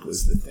 I think,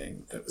 was the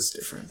thing that was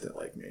different that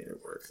like made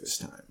it work this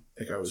time.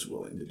 Like I was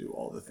willing to do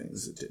all the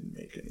things that didn't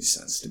make any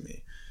sense to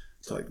me,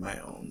 to like my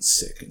own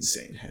sick,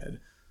 insane head.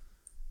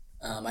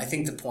 I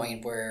think the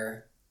point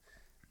where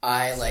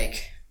I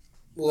like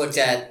looked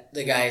at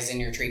the guys in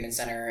your treatment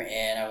center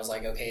and I was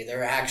like, okay,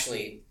 they're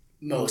actually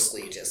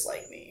mostly just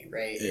like me,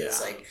 right? Yeah.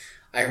 It's like,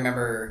 I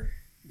remember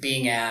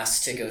being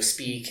asked to go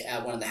speak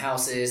at one of the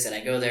houses, and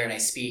I go there and I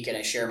speak and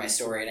I share my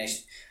story, and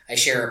I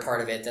share a part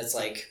of it that's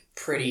like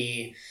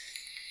pretty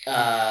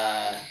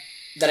that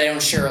I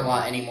don't share a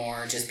lot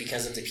anymore just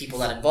because of the people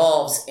that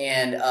involves.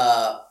 And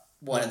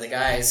one of the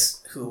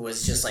guys who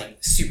was just like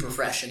super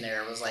fresh in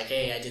there was like,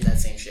 hey, I did that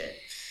same shit.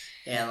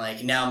 And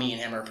like now me and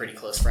him are pretty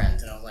close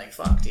friends, and I was like,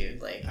 fuck, dude,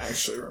 like I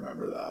actually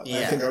remember that. Yeah.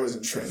 I think I was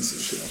in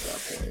transition at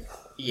that point.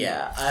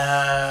 Yeah.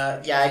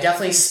 I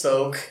definitely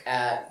spoke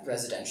at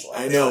residential.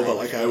 I know, but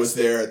like I was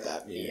there at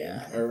that meeting.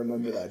 Yeah. I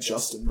remember that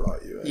Justin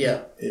brought you in.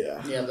 Yeah.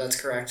 Yeah. Yeah, that's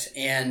correct.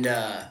 And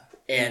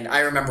I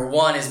remember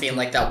one as being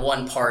like that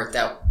one part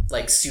that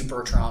like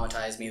super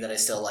traumatized me that I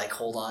still like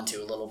hold on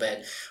to a little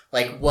bit,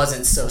 like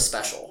wasn't so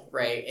special,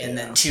 right? And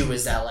then 2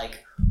 is that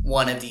like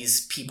one of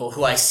these people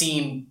who I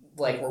seemed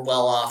like were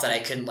well off that I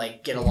couldn't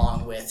like get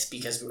along with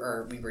because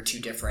we were too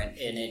different,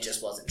 and it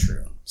just wasn't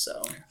true.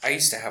 So I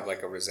used to have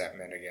like a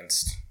resentment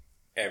against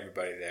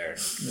everybody there.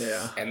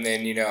 Yeah. And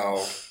then,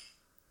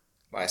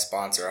 my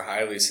sponsor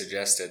highly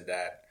suggested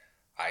that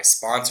I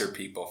sponsor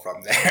people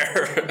from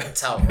there.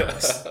 that's how it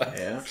works.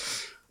 Yeah.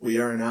 We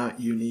are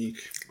not unique.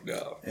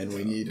 No. And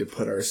we need to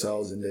put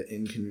ourselves into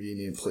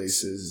inconvenient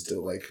places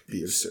to like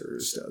be of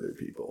service to other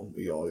people.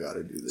 We all got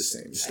to do the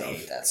same stuff. I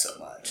hate that so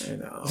much. I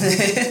know.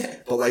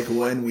 But like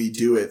when we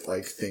do it,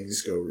 like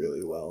things go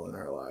really well in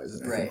our lives.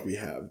 And I think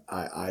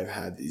I've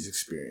had these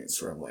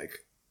experiences where I'm like,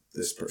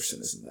 this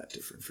person isn't that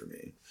different from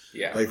me.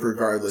 Yeah. Like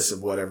regardless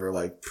of whatever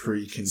like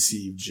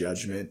preconceived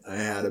judgment I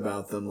had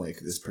about them, like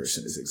this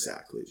person is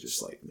exactly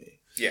just like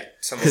me. Yeah.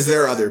 Because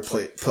there are other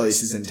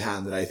places in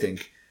town that I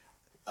think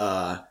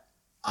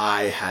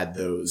I had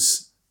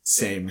those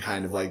same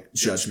kind of like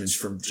judgments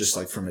from just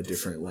like from a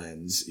different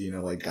lens,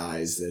 like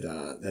guys that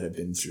have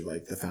been through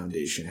like the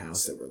foundation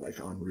house that were like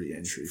on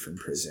re-entry from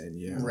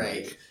prison,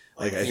 Right.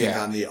 Like I think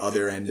on the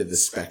other end of the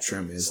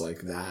spectrum is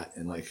like that.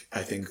 And like,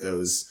 I think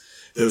those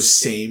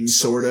same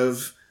sort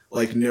of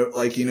like,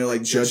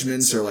 like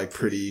judgments are like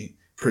pretty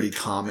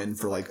common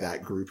for like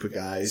that group of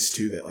guys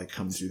too, that like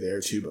come through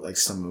there too. But like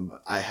some of them,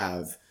 I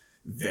have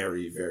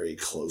very, very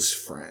close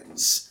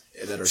friends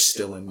that are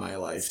still in my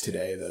life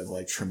today that have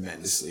like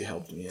tremendously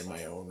helped me in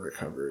my own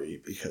recovery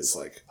because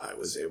like I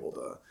was able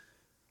to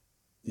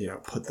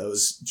put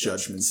those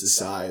judgments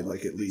aside,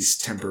 like at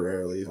least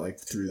temporarily, like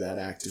through that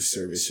act of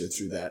service or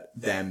through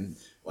them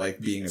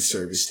like being of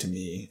service to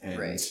me, and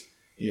Right.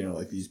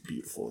 like these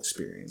beautiful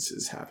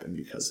experiences happen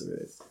because of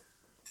it.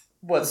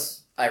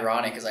 What's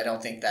ironic is I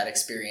don't think that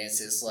experience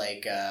is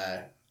like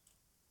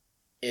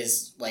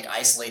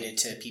isolated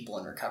to people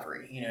in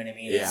recovery. You know what I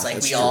mean? Yeah, It's like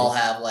that's we true. all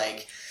have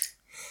like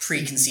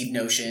preconceived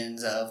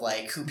notions of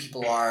like who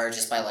people are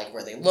just by like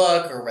where they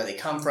look or where they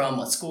come from,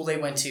 what school they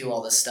went to,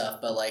 all this stuff.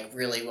 But like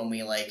really when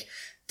we like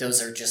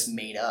those are just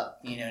made up,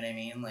 you know what I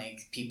mean?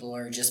 Like people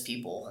are just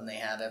people and they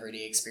have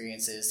everyday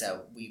experiences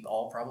that we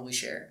all probably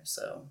share.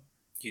 So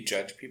You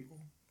judge people?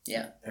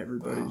 yeah.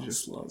 Everybody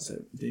just loves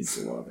it. Needs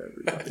to love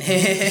everybody.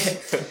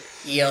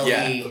 ELE.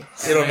 Yeah,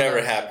 it'll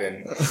never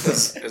happen.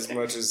 As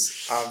much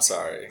as I'm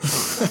sorry,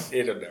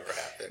 it'll never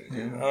happen.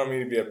 Yeah. I don't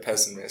mean to be a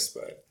pessimist,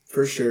 but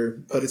For sure,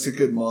 but it's a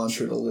good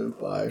mantra to live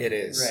by. it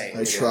is. Right.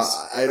 I It try. is.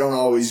 I don't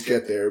always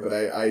get there, but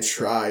I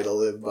try to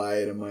live by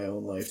it in my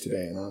own life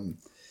today, and I'm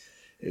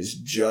as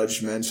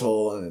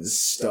judgmental and as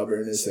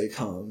stubborn as they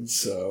come.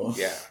 So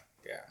Yeah.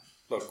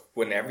 Look,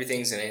 when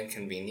everything's an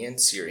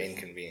inconvenience, you're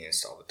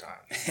inconvenienced all the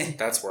time.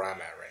 That's where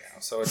I'm at right now.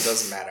 So it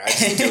doesn't matter. I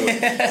just do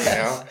it.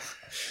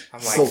 I'm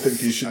like, still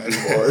think you should do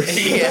more.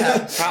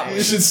 Yeah. probably.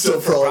 You should still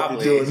probably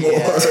be doing more.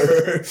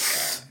 Yeah.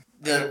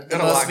 Got The a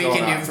most lot we going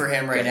can do on. for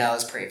him right now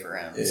is pray for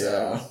him.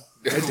 So.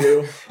 Yeah, I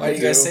do. Why do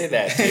you guys say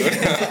that, dude?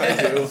 I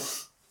do.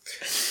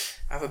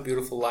 I have a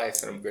beautiful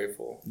life and I'm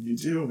grateful. You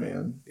do,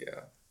 man.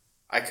 Yeah.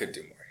 I could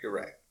do more. You're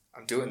right.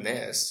 I'm doing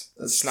this.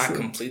 That's It's not true.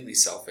 completely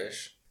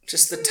selfish.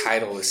 Just the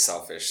title is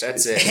selfish.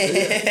 That's it.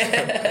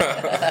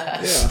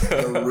 Yeah,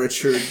 the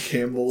Richard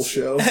Campbell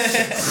Show.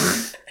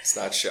 It's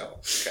not show.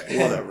 Okay.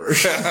 Whatever.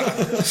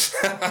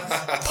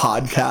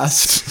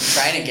 Podcast.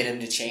 Trying to get him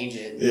to change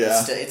it.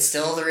 Yeah. It's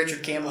still the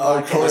Richard Campbell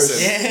Of podcast. course.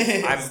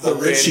 Listen, I'm The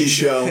open, Richie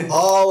Show.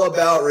 All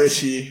about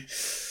Richie.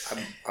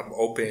 I'm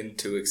open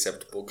to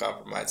acceptable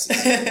compromises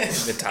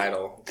in the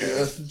title. Okay.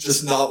 Yeah,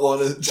 just not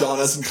one. John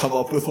hasn't come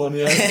up with one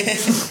yet.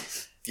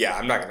 Yeah,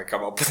 I'm not going to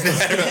come up with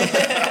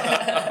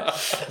that.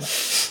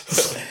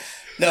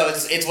 No,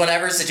 it's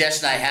whatever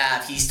suggestion I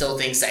have. He still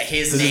thinks that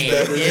his This is name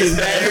better. is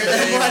better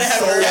than whatever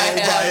Solo I by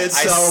have. I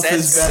itself said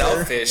is better.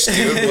 selfish,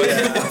 dude. What do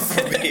you want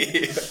from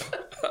me?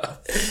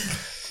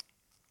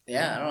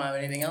 Yeah, I don't have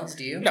anything else.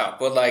 Do you? No,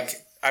 but like,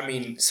 I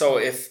mean, so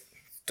if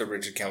the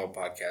Richard Campbell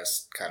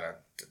podcast kind of,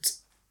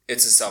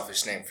 it's a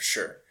selfish name for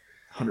sure.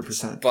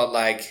 100%. But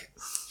like,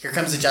 Here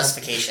comes the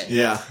justification.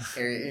 Yeah.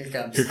 Here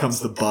comes. Here comes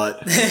the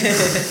butt.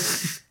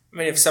 I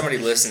mean, if somebody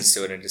listens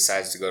to it and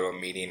decides to go to a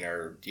meeting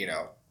or,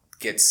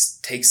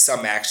 takes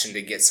some action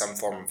to get some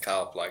form of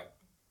help, like,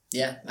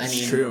 Yeah, I It's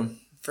mean, true.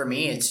 for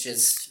me, it's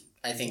just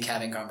I think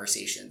having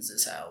conversations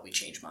is how we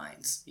change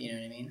minds. You know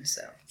what I mean?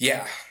 So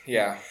yeah.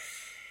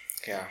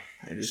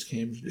 I just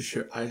came to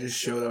show. I just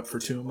showed up for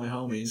two of my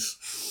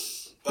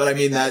homies. But I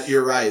mean that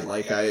you're right.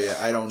 Like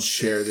I don't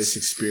share this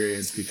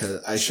experience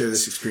because I share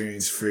this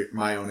experience,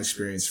 my own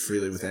experience,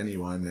 freely with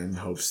anyone, in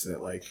hopes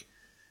that like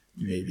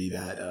maybe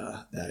that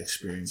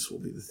experience will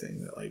be the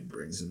thing that like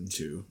brings them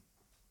to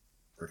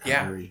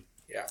recovery.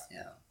 yeah.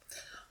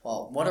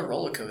 Well, what a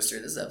roller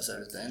coaster this episode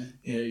has been.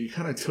 Yeah, you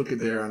kind of took it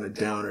there on a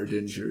downer,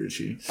 didn't you,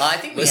 Richie? Well, I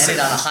think we Listen.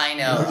 ended on a high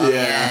note on the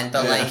Yeah, end,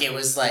 but yeah. like it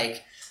was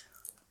like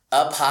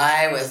up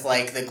high with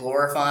like the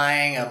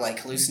glorifying of like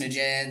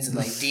hallucinogens and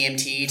like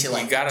DMT to You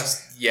like gotta,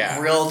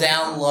 real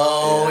down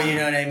low. Yeah. You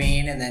know what I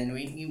mean? And then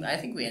I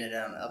think we ended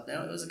on an up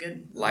note. It was a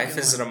good. Life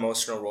good is one. an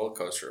emotional roller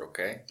coaster,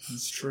 okay?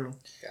 That's true.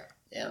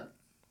 Yeah.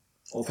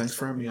 Well, thanks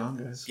for having me on,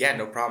 guys. Yeah,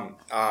 no problem.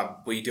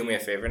 Will you do me a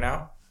favor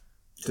now?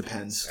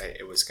 Depends.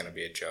 It was gonna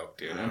be a joke,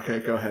 dude. Okay,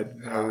 go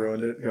ahead. I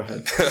ruined it. Go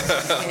ahead.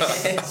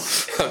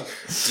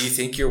 Do you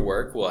think your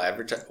work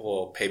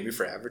will pay me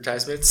for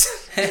advertisements?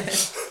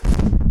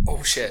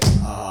 Oh shit!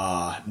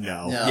 No.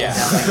 No, Yeah.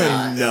 definitely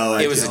not. No,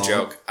 I It was don't. a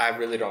joke. I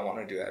really don't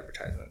want to do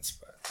advertisements,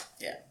 but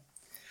Yeah.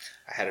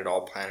 I had it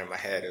all planned in my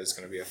head. It was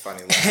going to be a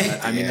funny line.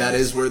 I mean, that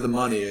is where the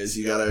money is.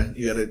 You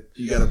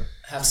gotta.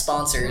 Have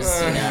sponsors,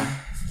 you know.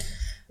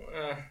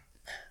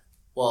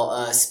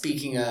 Well,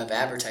 speaking of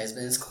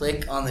advertisements,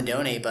 click on the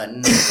donate button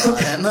at the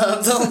bottom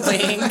of the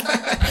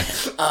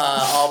link.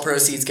 All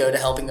proceeds go to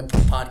helping the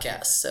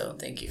podcast, so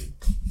thank you.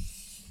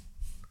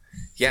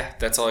 Yeah,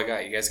 that's all I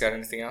got. You guys got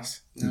anything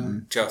else?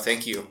 No. Joe,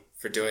 thank you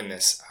for doing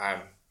this.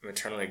 I'm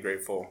eternally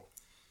grateful.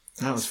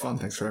 That was fun.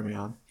 Thanks for having me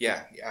on.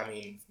 Yeah, I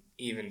mean,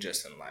 even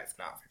just in life,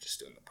 not for just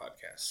doing the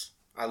podcast.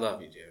 I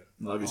love you, dude.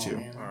 Love you too.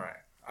 Man. All right.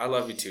 I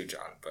love you too,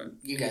 John, but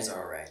You guys are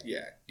alright.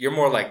 yeah, you're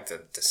more like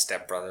the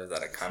stepbrother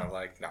that I kind of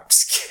like. No, I'm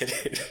just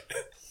kidding.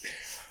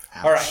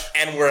 Ouch. All right,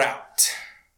 and we're out.